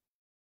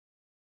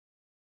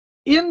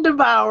 In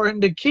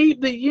devouring to keep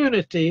the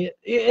unity,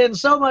 in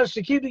so much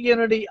to keep the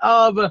unity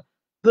of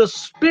the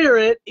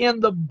Spirit in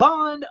the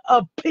bond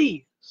of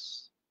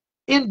peace.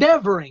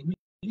 Endeavoring,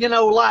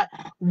 like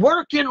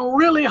working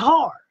really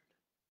hard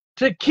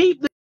to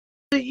keep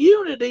the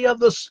unity of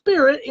the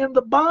Spirit in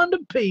the bond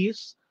of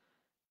peace,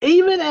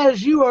 even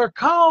as you are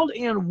called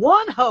in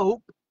one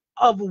hope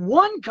of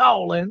one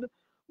calling,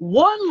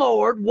 one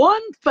Lord,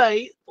 one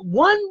faith,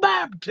 one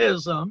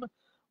baptism,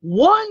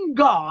 one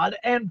God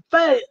and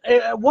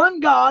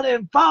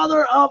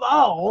Father of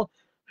all,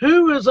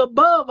 who is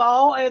above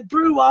all and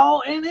through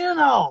all and in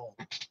all.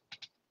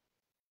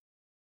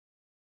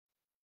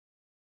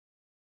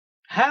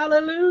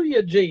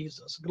 Hallelujah,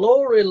 Jesus.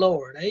 Glory,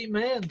 Lord.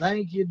 Amen.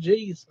 Thank you,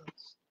 Jesus.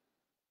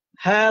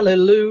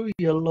 Hallelujah,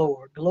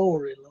 Lord.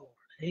 Glory, Lord.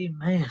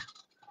 Amen.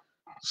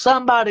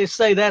 Somebody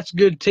say that's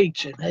good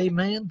teaching.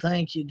 Amen.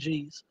 Thank you,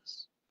 Jesus.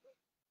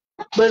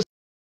 But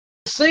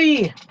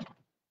see,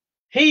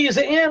 he's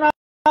in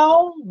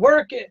all,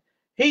 working.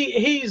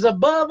 He's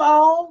above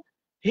all,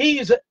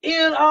 he's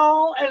in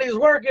all, and he's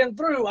working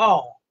through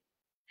all.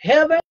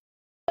 Heaven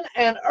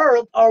and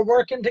earth are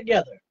working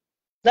together.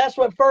 That's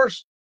what 1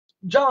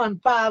 John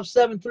 5,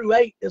 7 through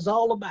 8 is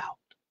all about.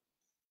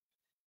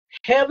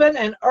 Heaven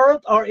and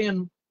earth are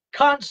in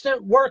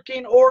constant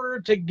working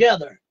order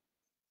together.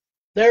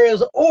 There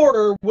is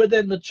order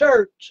within the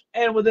church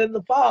and within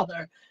the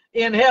Father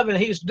in heaven.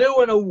 He's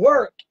doing a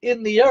work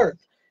in the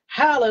earth.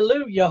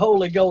 Hallelujah,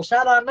 Holy Ghost.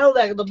 How do I know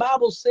that? The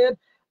Bible said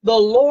the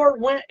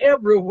Lord went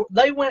everywhere.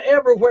 They went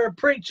everywhere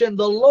preaching,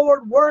 the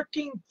Lord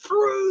working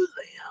through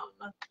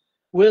them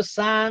with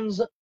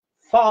signs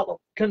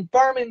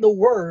confirming the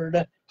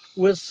word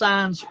with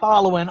signs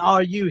following.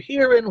 Are you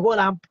hearing what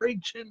I'm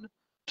preaching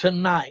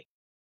tonight?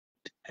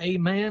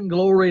 Amen.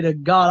 Glory to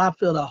God. I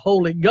feel the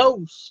Holy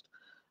Ghost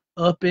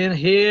up in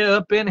here,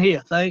 up in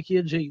here. Thank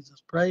you,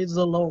 Jesus. Praise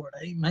the Lord.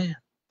 Amen.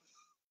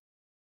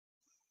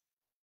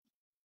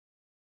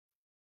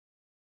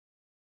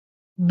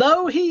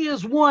 Though he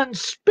is one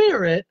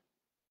spirit,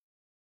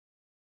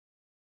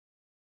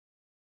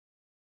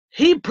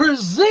 he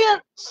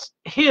presents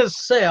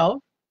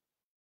himself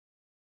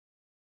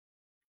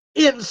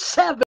in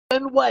 7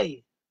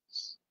 ways.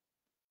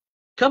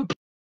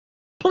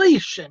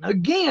 Completion.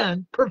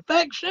 Again,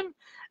 perfection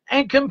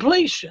and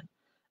completion.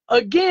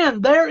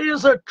 Again, there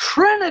is a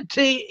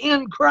Trinity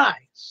in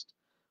Christ.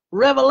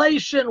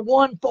 Revelation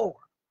 1:4.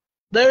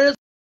 There is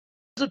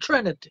a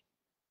Trinity.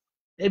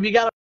 If you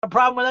got a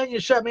problem with that, you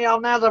shut me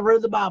off now as I've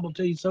read the Bible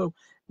to you. So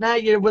now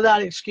you're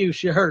without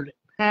excuse. You heard it.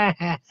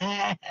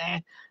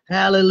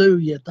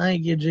 Hallelujah.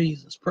 Thank you,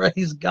 Jesus.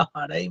 Praise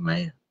God.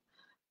 Amen.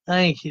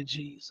 Thank you,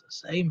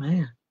 Jesus.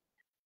 Amen.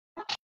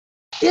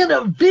 In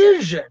a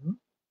vision,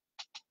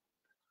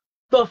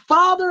 the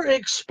Father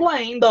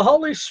explained the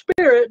Holy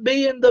Spirit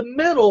being the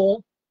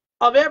middle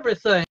of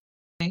everything,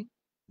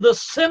 the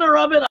center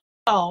of it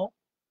all,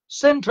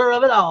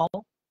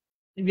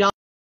 If y'all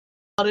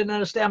didn't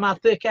understand my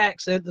thick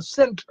accent, the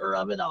center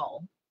of it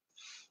all.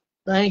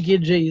 Thank you,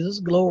 Jesus.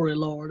 Glory,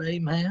 Lord.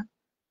 Amen.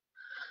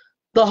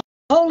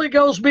 Holy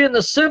Ghost being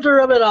the center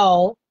of it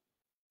all,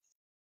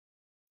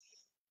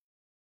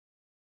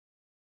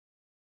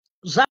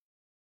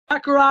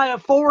 Zechariah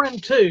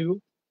 4:2,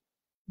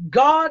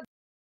 God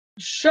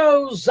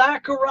shows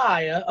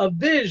Zechariah a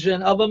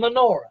vision of a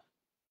menorah.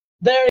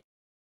 There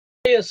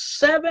is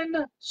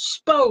 7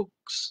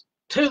 spokes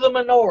to the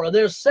menorah.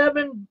 There's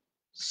 7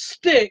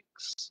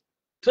 sticks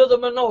to the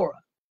menorah.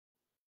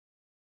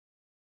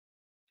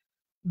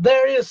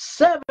 There is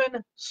 7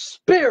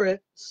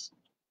 spirits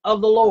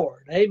of the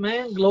Lord.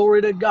 Amen.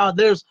 Glory to God.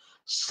 There's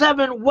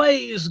 7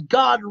 ways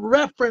God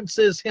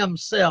references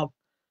himself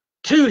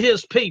to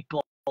his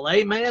people.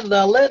 Amen.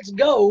 Now let's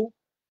go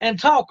and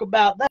talk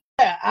about that.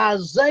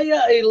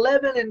 Isaiah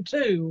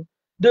 11:2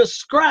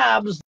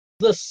 describes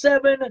the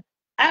 7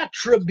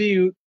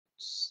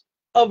 attributes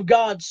of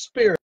God's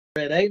Spirit.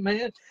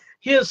 Amen.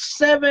 His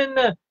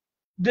 7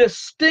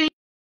 distinct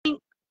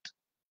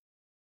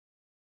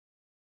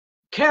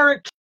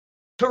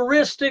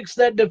characteristics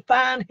that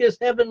define his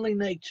heavenly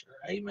nature.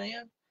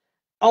 Amen.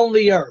 On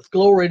the earth.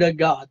 Glory to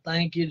God.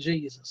 Thank you,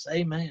 Jesus.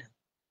 Amen.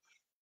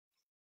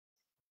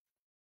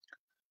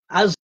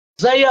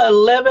 Isaiah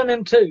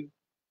 11:2.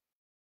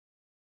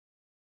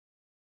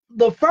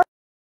 The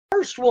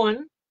first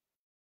one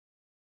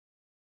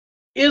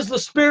is the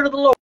Spirit of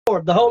the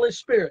Lord, the Holy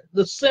Spirit,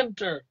 the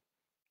center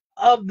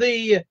of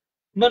the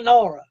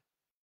menorah.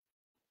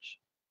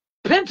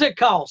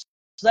 Pentecost.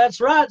 That's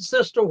right,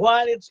 Sister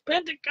White. It's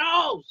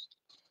Pentecost.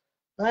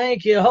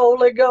 Thank you,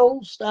 Holy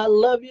Ghost. I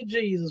love you,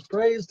 Jesus.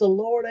 Praise the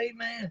Lord.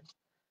 Amen.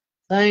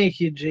 Thank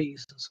you,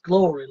 Jesus.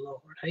 Glory,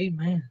 Lord.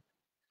 Amen.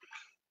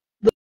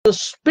 The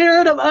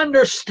Spirit of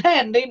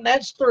understanding,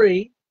 that's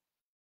 3.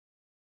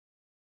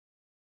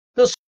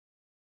 The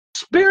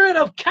Spirit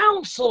of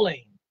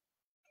counseling,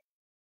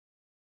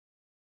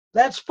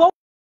 that's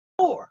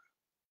 4.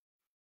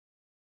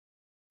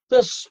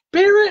 The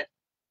Spirit,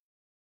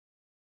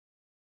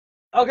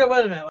 okay,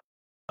 wait a minute.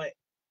 Wait.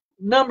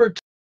 Number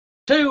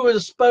 2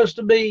 is supposed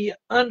to be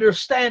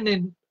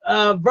understanding.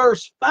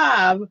 Verse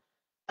 5,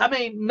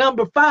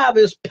 number 5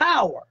 is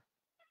power.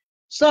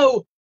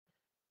 So,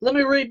 let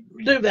me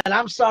redo that.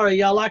 I'm sorry,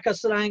 y'all. Like I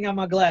said, I ain't got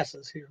my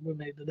glasses here with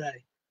me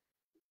today.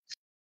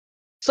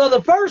 So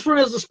the first one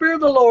is the Spirit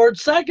of the Lord.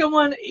 Second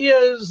one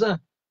is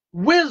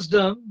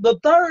wisdom. The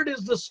third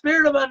is the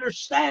Spirit of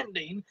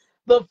understanding.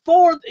 The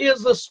fourth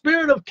is the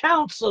Spirit of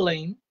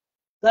counseling.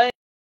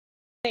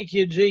 Thank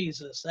you,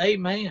 Jesus.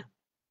 Amen.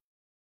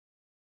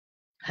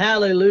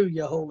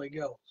 Hallelujah, Holy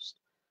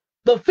Ghost.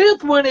 The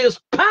fifth one is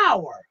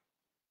power.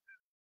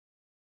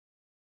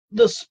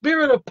 The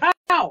Spirit of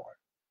power.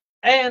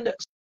 And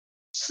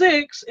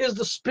 6 is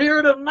the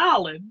Spirit of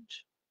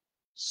knowledge.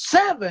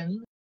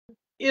 7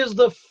 is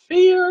the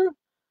fear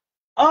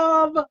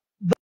of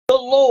the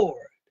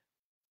Lord.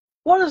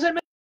 What does it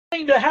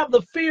mean to have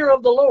the fear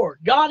of the Lord?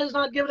 God has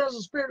not given us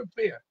a spirit of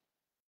fear.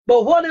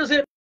 But what does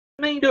it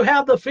mean to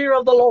have the fear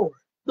of the Lord?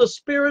 The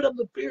spirit of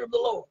the fear of the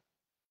Lord.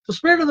 The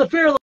spirit of the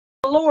fear of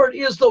the Lord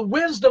is the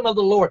wisdom of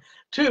the Lord,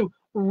 to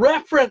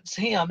reference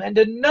him and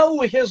to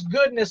know his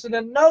goodness and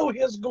to know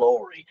his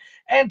glory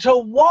and to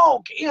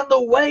walk in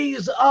the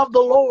ways of the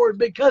Lord.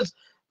 Because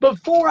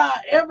before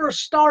I ever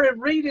started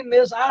reading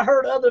this, I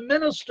heard other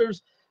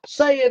ministers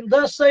saying,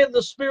 thus saith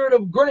the Spirit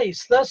of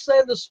grace, thus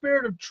saith the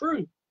Spirit of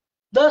truth,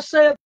 thus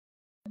saith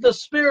the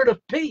Spirit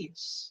of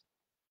peace.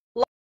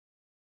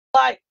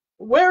 Like,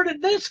 where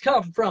did this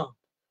come from?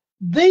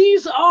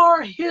 These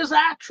are his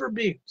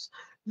attributes.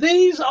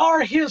 These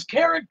are his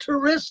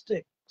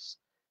characteristics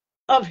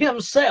of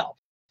himself.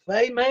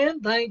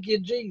 Amen. Thank you,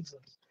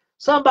 Jesus.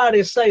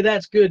 Somebody say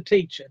that's good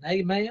teaching.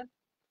 Amen.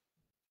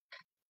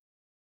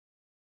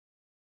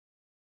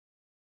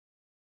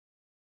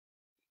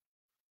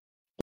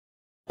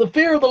 The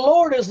fear of the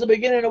Lord is the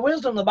beginning of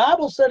wisdom. The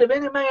Bible said, if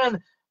any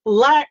man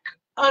lack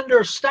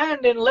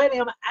understanding, let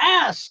him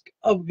ask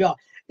of God.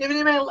 If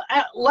any man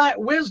lack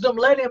wisdom,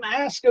 let him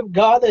ask of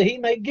God that he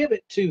may give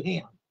it to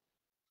him.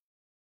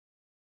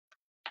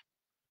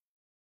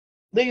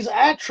 These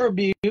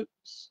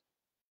attributes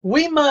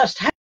we must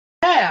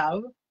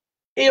have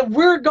if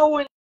we're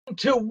going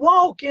to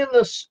walk in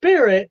the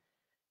Spirit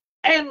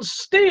and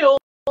still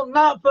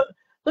not.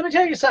 Let me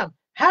tell you something.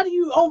 How do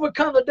you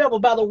overcome the devil?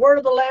 By the word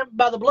of the Lamb,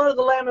 by the blood of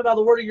the Lamb, and by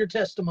the word of your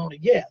testimony.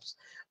 Yes.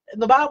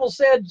 And the Bible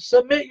said,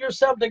 submit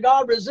yourself to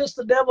God, resist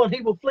the devil, and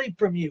he will flee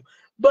from you.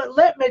 But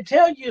let me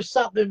tell you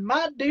something,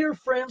 my dear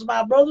friends,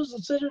 my brothers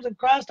and sisters in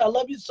Christ, I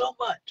love you so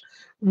much.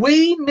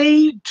 We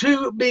need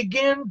to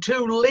begin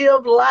to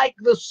live like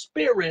the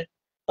Spirit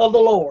of the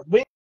Lord.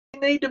 We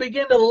need to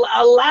begin to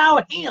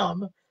allow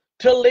him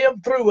to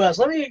live through us.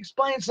 Let me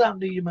explain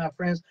something to you, my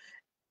friends.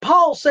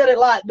 Paul said it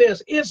like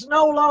this: it's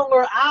no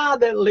longer I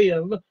that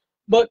live,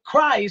 but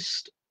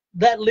Christ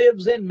that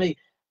lives in me.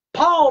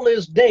 Paul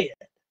is dead,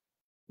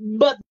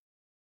 but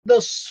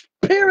the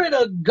Spirit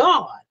of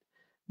God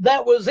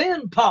that was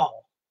in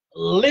Paul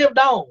lived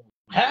on.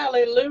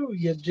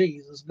 Hallelujah,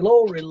 Jesus.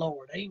 Glory,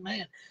 Lord.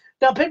 Amen.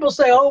 Now, people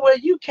say, oh, well,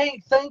 you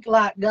can't think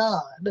like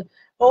God.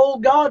 Oh,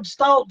 God's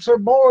thoughts are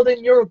more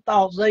than your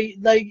thoughts.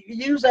 They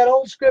use that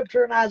old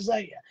scripture in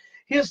Isaiah.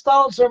 His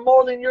thoughts are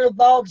more than your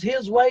thoughts.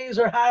 His ways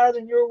are higher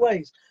than your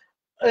ways.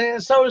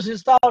 And so is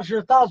his thoughts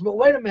your thoughts. But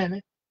wait a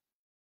minute.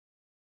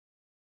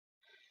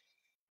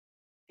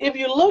 If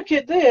you look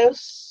at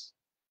this,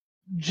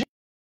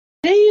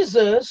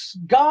 Jesus,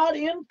 God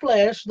in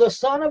flesh, the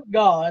Son of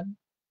God,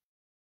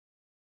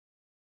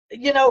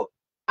 you know,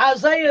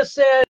 Isaiah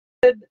said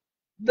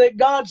that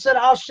God said,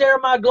 I'll share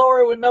my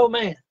glory with no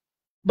man.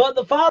 But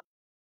the Father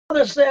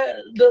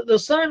said, the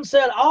Son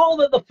said, all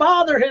that the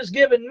Father has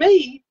given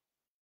me,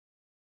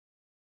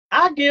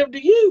 I give to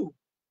you.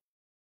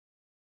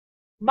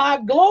 My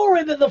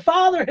glory that the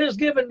Father has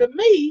given to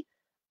me,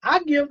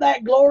 I give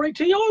that glory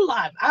to your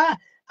life.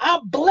 I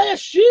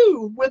bless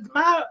you with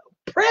my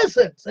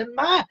presence and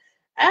my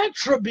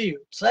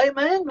attributes.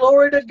 Amen.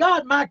 Glory to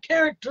God. My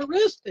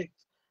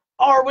characteristics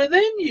are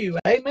within you.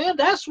 Amen.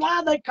 That's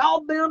why they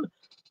called them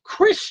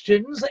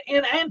Christians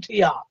in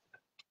Antioch.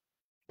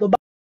 The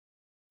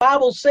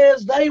Bible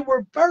says they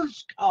were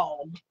first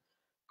called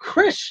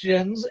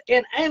Christians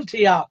in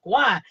Antioch.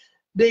 Why?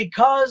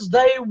 Because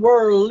they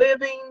were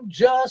living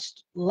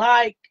just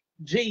like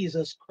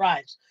Jesus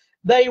Christ.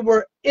 They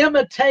were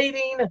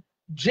imitating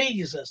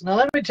Jesus. Now,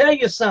 let me tell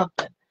you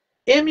something.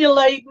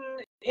 Emulating,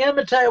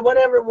 imitate,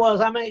 whatever it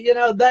was. I mean, you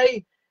know,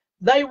 they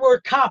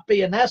were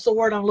copying. That's the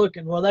word I'm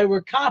looking for. They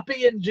were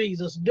copying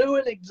Jesus,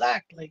 doing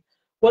exactly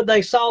what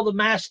they saw the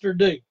Master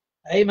do.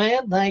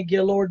 Amen. Thank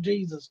you, Lord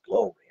Jesus.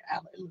 Glory.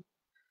 Hallelujah.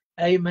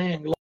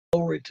 Amen.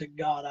 Glory to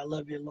God. I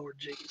love you, Lord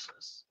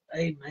Jesus.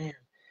 Amen.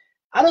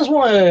 I just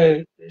want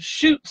to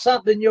shoot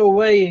something your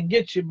way and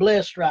get you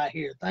blessed right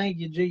here. Thank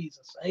you,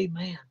 Jesus.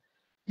 Amen.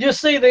 You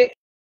see,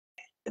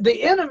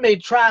 the enemy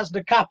tries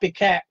to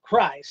copycat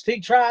Christ. He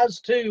tries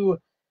to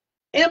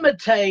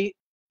imitate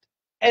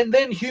and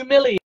then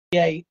humiliate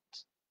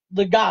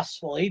the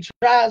gospel. He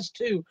tries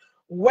to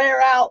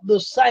wear out the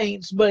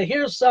saints. But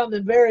here's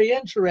something very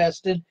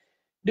interesting.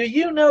 Do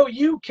you know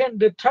you can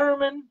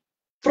determine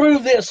through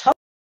this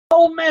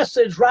whole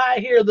message right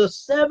here, the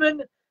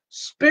 7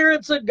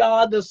 spirits of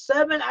God, the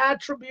 7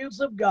 attributes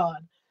of God,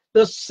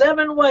 the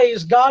 7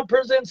 ways God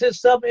presents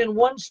himself in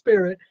one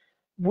spirit,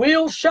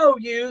 will show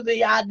you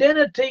the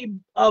identity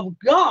of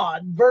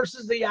God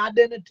versus the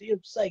identity of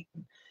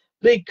Satan.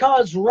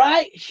 Because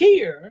right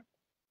here,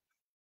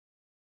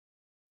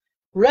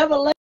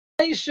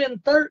 Revelation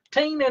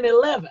 13 and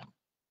 11,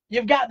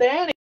 you've got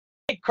the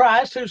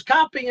Antichrist who's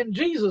copying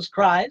Jesus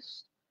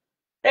Christ,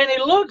 and he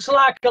looks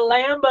like a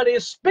lamb, but he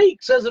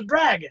speaks as a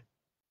dragon.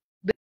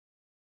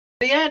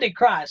 The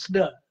Antichrist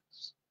does.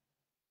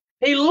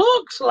 He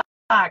looks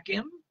like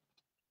him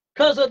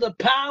because of the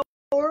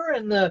power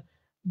and the,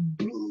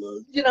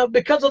 you know,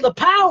 because of the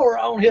power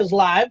on his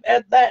life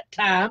at that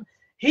time.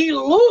 He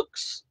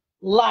looks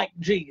like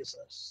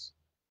Jesus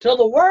to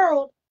the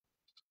world.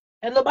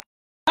 And the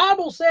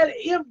Bible said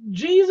if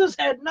Jesus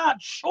had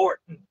not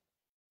shortened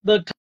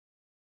the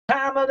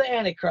time of the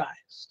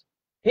Antichrist,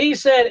 he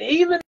said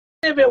even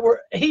if it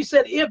were, he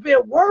said if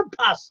it were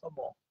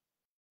possible,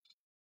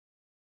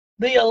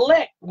 the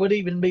elect would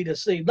even be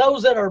deceived.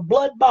 Those that are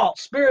blood-bought,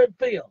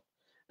 spirit-filled.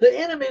 The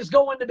enemy is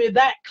going to be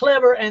that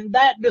clever and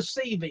that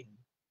deceiving.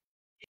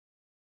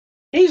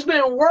 He's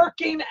been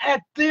working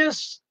at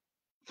this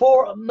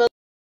for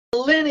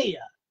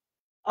millennia,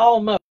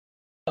 almost.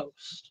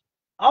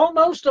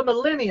 Almost a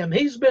millennium.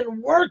 He's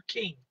been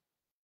working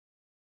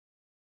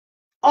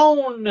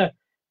on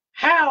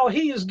how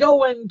he's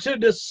going to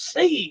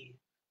deceive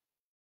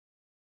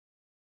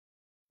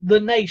the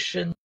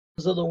nations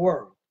of the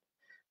world.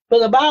 But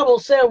the Bible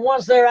said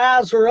once their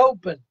eyes are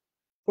open,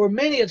 for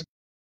many it's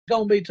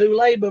going to be too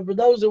late, but for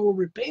those that will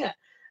repent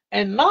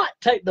and not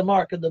take the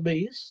mark of the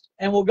beast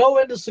and will go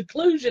into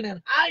seclusion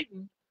and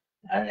hiding,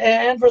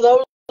 and for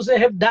those that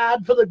have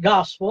died for the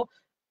gospel,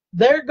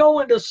 they're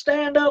going to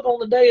stand up on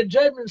the day of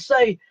judgment and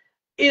say,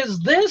 is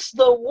this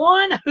the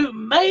one who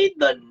made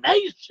the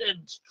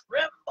nations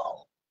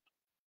tremble?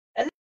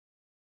 And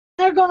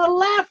they're going to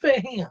laugh at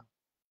him.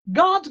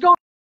 God's going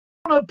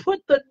to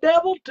put the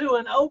devil to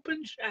an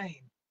open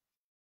shame.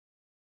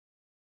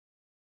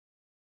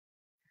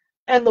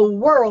 And the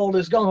world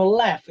is going to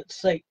laugh at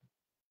Satan.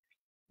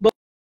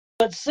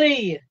 But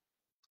see,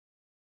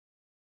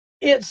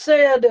 it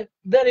said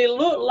that he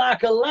looked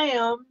like a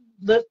lamb,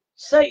 that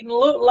Satan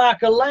looked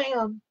like a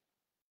lamb,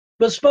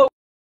 but spoke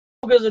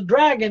as a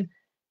dragon.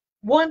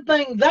 One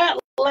thing that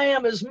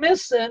lamb is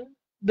missing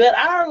that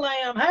our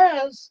lamb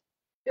has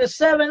is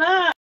 7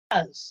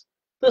 eyes,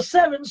 the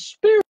 7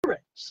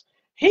 spirits.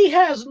 He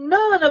has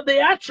none of the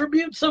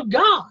attributes of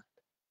God.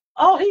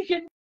 All he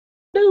can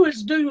do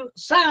is do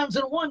signs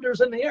and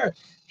wonders in the earth.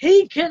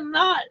 He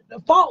cannot,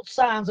 false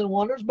signs and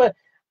wonders, but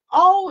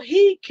all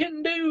he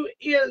can do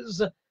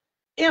is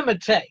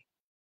imitate.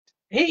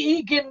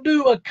 He can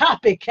do a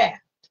copycat,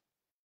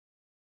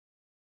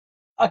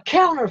 a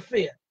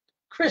counterfeit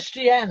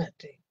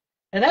Christianity.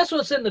 And that's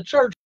what's in the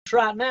church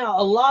right now.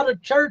 A lot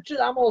of churches,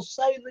 I'm going to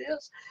say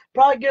this,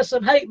 probably get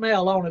some hate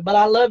mail on it, but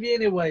I love you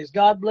anyways.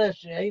 God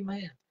bless you.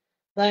 Amen.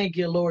 Thank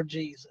you, Lord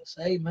Jesus.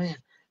 Amen.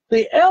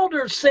 The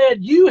elders said,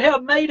 you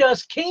have made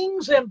us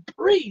kings and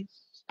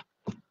priests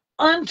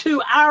unto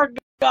our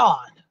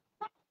God.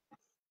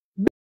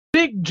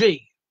 Big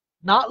G,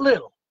 not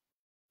little.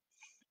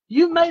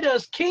 You made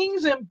us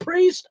kings and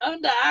priests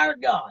unto our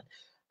God.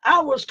 I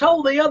was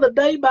told the other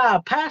day by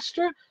a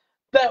pastor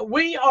that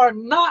we are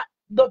not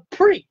the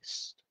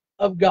priest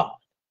of God.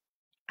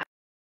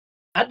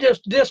 I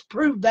just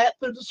disproved that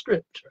through the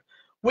scripture.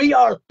 We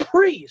are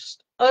priests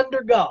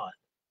under God.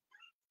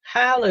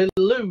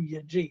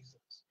 Hallelujah, Jesus.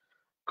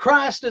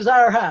 Christ is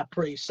our high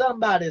priest.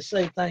 Somebody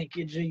say thank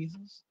you,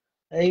 Jesus.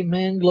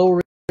 Amen.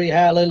 Glory.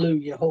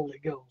 Hallelujah, Holy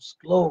Ghost.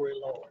 Glory,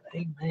 Lord.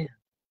 Amen.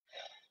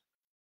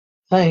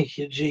 Thank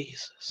you,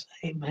 Jesus.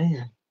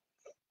 Amen.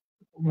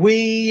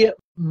 We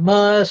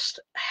must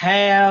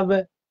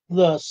have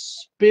the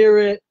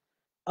Spirit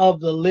of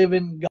the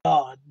living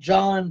God.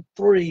 John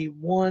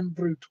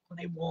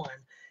 3:1-21.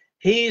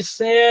 He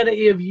said,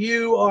 if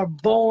you are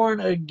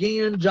born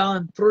again,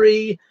 John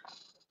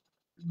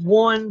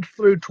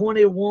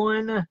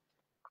 3:1-21,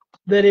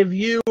 that if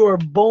you are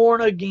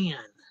born again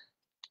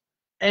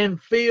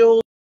and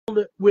filled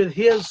with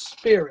His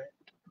Spirit,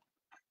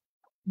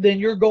 then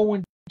you're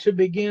going to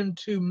begin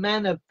to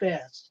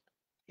manifest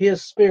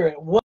His Spirit.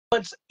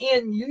 What's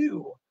in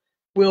you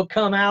will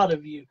come out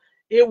of you.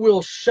 It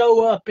will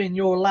show up in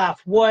your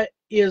life. What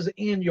is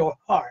in your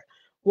heart?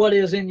 What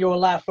is in your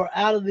life? For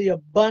out of the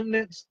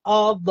abundance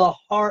of the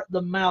heart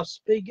the mouth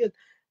speaketh.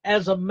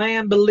 As a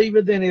man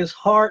believeth in his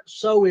heart,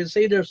 so is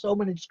he. There's so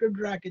many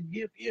scriptures I could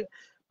give you.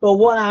 But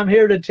what I'm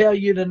here to tell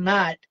you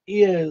tonight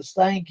is,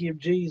 thank you,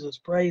 Jesus.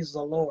 Praise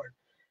the Lord.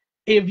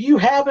 If you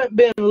haven't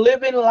been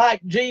living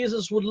like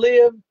Jesus would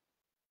live,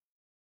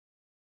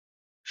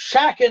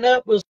 shacking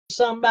up with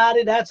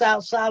somebody, that's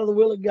outside of the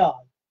will of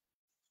God.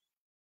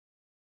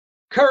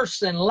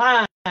 Cursing,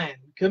 lying,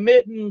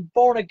 committing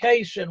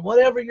fornication,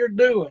 whatever you're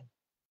doing.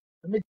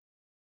 Let me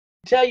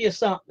tell you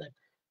something.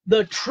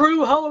 The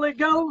true Holy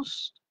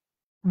Ghost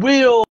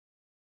will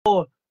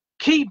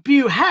keep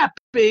you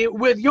happy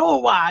with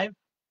your wife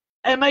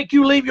and make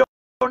you leave your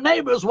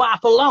neighbor's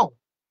wife alone.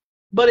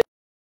 But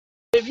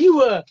if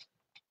you a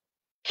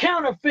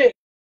counterfeit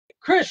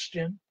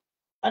Christian,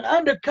 an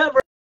undercover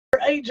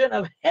agent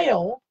of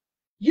hell,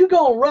 you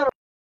gonna run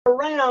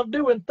around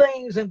doing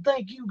things and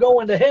think you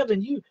going to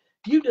heaven. You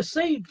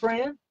deceived,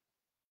 friend.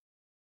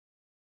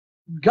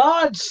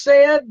 God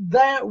said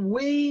that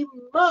we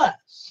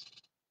must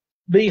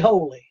be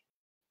holy,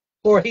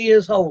 for He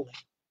is holy.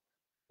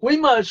 We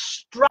must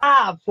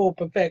strive for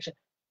perfection.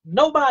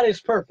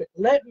 Nobody's perfect.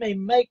 Let me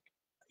make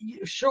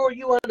sure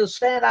you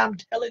understand. I'm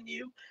telling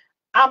you,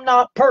 I'm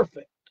not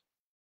perfect.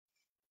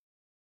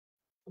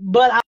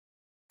 But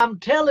I'm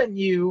telling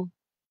you,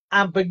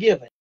 I'm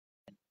forgiven.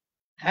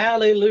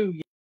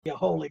 Hallelujah,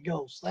 Holy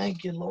Ghost.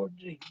 Thank you, Lord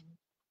Jesus.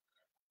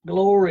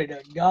 Glory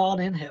to God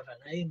in heaven.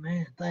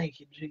 Amen. Thank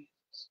you, Jesus.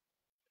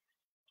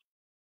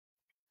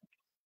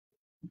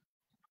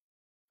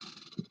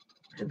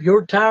 If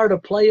you're tired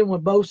of playing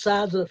with both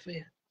sides of the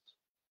fence,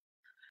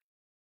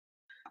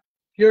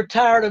 you're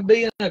tired of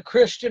being a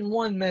Christian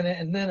one minute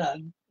and then a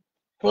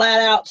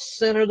flat out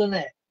sinner the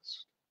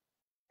next,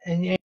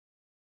 and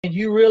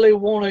you really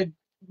want to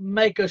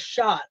make a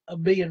shot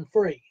of being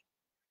free.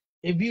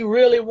 If you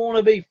really want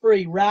to be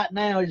free, right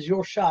now is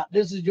your shot.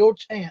 This is your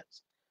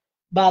chance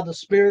by the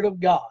Spirit of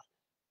God,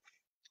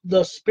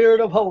 the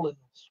Spirit of holiness.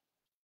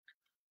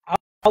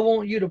 I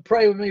want you to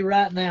pray with me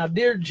right now.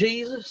 Dear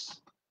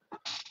Jesus,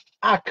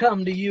 I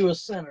come to you a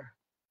sinner.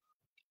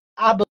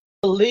 I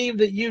believe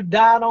that you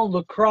died on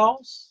the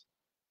cross,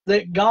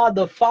 that God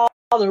the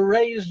Father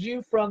raised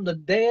you from the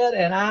dead,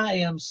 and I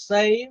am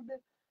saved.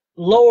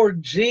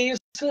 Lord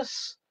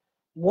Jesus,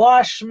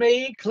 wash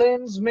me,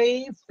 cleanse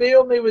me,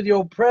 fill me with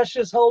your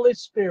precious Holy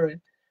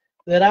Spirit,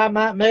 that I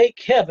might make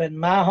heaven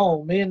my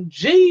home. In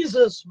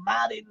Jesus'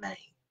 mighty name,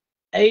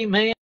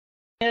 amen,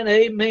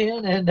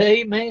 amen, and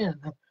amen.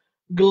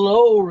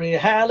 Glory,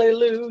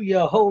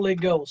 hallelujah, Holy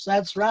Ghost.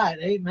 That's right,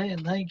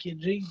 amen. Thank you,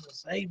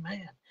 Jesus,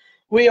 amen.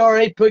 We are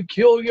a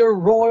peculiar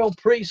royal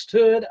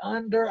priesthood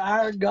under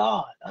our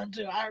God,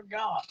 unto our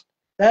God.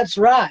 That's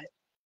right.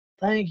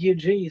 Thank you,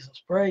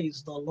 Jesus.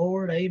 Praise the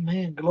Lord.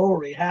 Amen.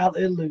 Glory.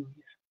 Hallelujah.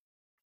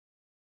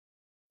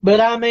 But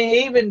I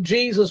mean, even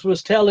Jesus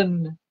was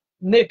telling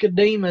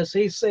Nicodemus,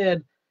 he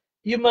said,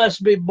 you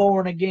must be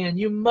born again.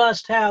 You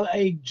must have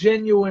a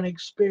genuine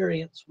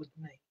experience with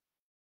me.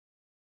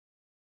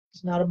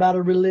 It's not about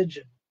a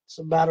religion. It's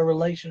about a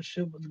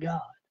relationship with God.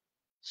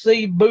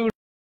 See, Buddha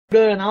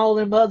and all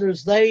them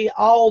others, they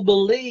all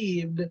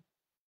believed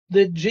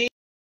that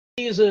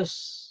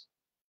Jesus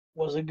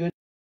was a good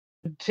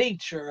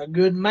teacher, a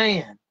good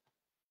man,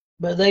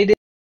 but they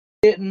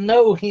didn't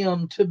know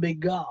him to be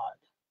God.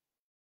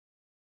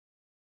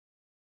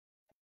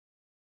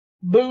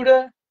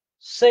 Buddha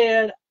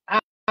said,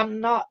 I'm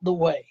not the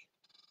way.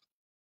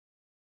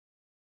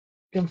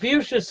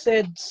 Confucius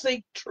said,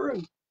 seek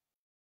truth.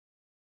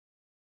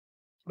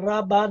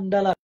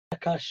 Rabandala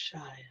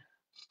Kashaya.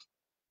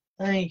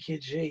 Thank you,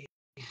 Jesus.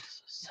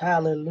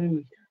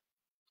 Hallelujah.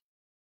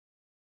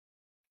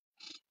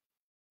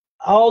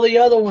 All the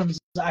other ones,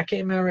 I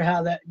can't remember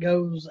how that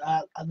goes.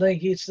 I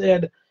think he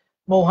said,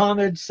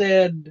 Muhammad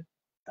said,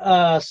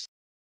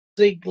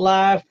 seek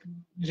life.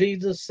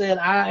 Jesus said,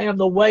 I am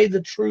the way,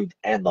 the truth,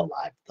 and the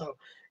life. So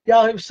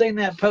y'all who've seen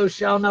that post,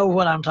 y'all know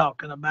what I'm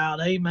talking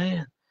about.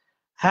 Amen.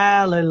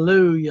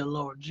 Hallelujah,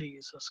 Lord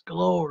Jesus.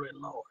 Glory,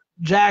 Lord.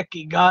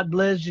 Jackie, God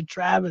bless you.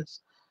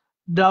 Travis,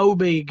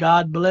 Dobie,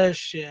 God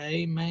bless you.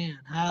 Amen.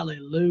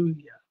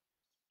 Hallelujah.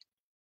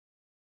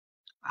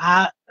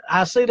 I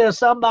see there's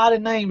somebody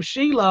named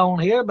Sheila on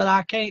here, but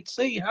I can't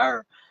see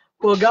her.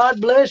 Well,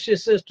 God bless you,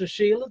 Sister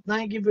Sheila.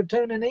 Thank you for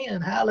tuning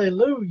in.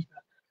 Hallelujah.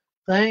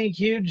 Thank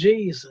you,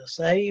 Jesus.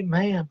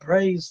 Amen.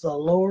 Praise the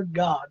Lord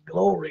God.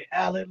 Glory.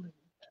 Hallelujah.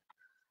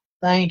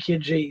 Thank you,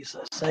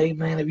 Jesus.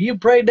 Amen. If you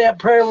prayed that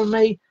prayer with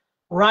me,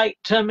 write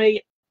to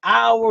me,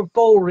 Hour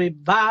for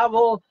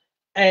Revival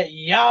at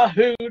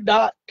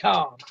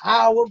yahoo.com.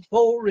 Hour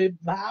for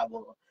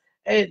Revival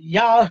at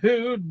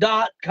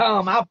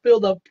yahoo.com. I feel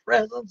the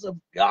presence of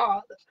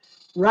God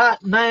right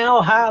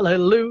now.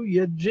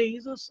 Hallelujah,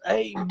 Jesus.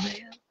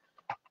 Amen.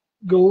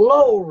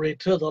 Glory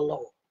to the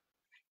Lord.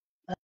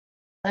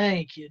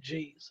 Thank you,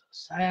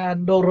 Jesus.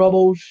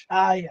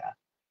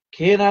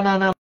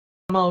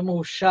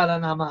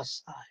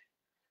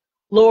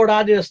 Lord,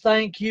 I just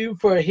thank you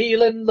for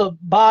healing the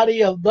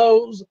body of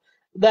those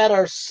that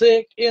are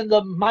sick in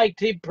the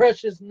mighty,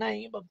 precious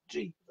name of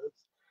Jesus.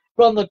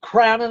 From the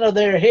crowning of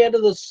their head to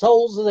the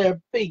soles of their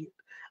feet.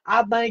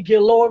 I thank you,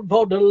 Lord,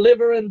 for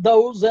delivering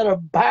those that are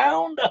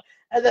bound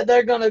and that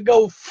they're going to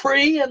go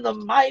free in the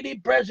mighty,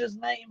 precious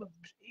name of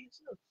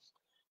Jesus.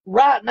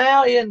 Right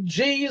now, in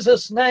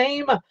Jesus'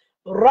 name,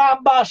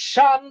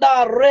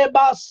 Rambashanda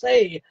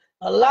Rebase,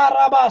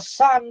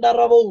 Larabasanda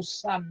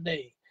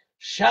Rabosande,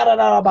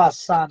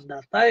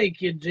 Shadarabasanda.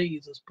 Thank you,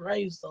 Jesus.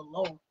 Praise the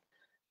Lord.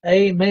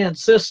 Amen.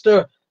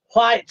 Sister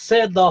White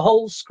said the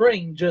whole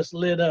screen just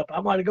lit up.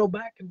 I'm going to go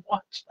back and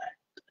watch that.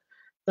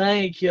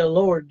 Thank you,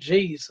 Lord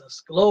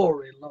Jesus.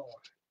 Glory, Lord.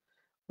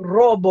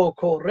 Robo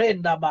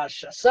correnda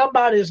basha.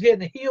 Somebody's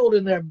getting healed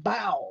in their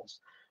bowels.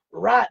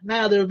 Right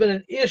now, there's been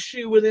an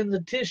issue within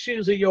the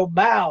tissues of your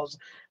bowels.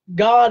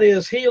 God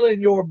is healing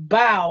your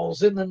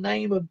bowels in the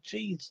name of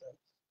Jesus.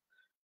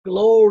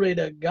 Glory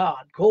to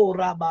God.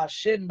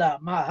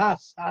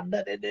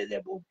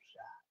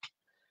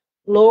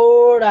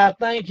 Lord, I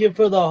thank you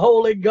for the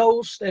Holy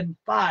Ghost and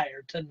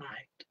fire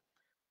tonight.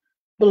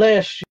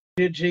 Bless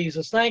you,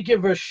 Jesus. Thank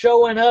you for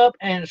showing up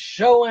and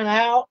showing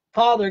out,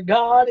 Father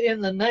God, in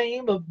the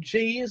name of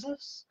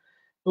Jesus.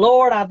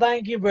 Lord, I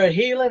thank you for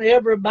healing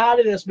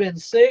everybody that's been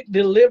sick,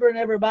 delivering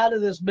everybody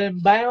that's been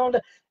bound,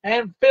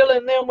 and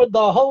filling them with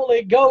the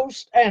Holy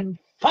Ghost and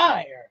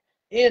fire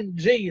in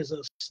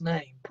Jesus'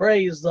 name.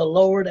 Praise the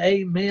Lord.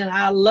 Amen.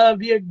 I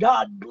love you.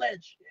 God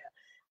bless you.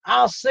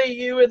 I'll see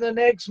you in the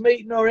next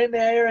meeting or in the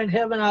air in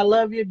heaven. I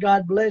love you.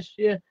 God bless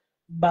you.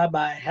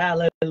 Bye-bye.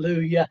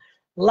 Hallelujah.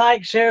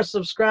 Like, share,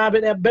 subscribe,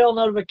 hit that bell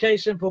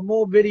notification for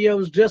more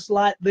videos just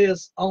like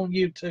this on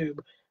YouTube.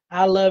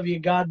 I love you.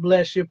 God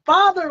bless you.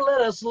 Father,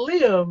 let us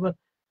live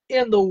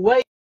in the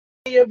way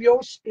of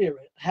your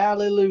spirit.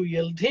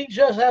 Hallelujah. Teach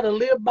us how to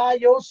live by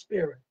your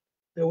spirit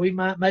that we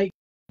might make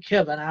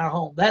heaven our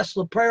home. That's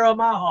the prayer of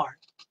my heart.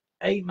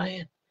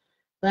 Amen.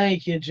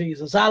 Thank you,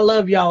 Jesus. I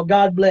love y'all.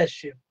 God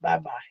bless you.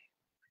 Bye-bye.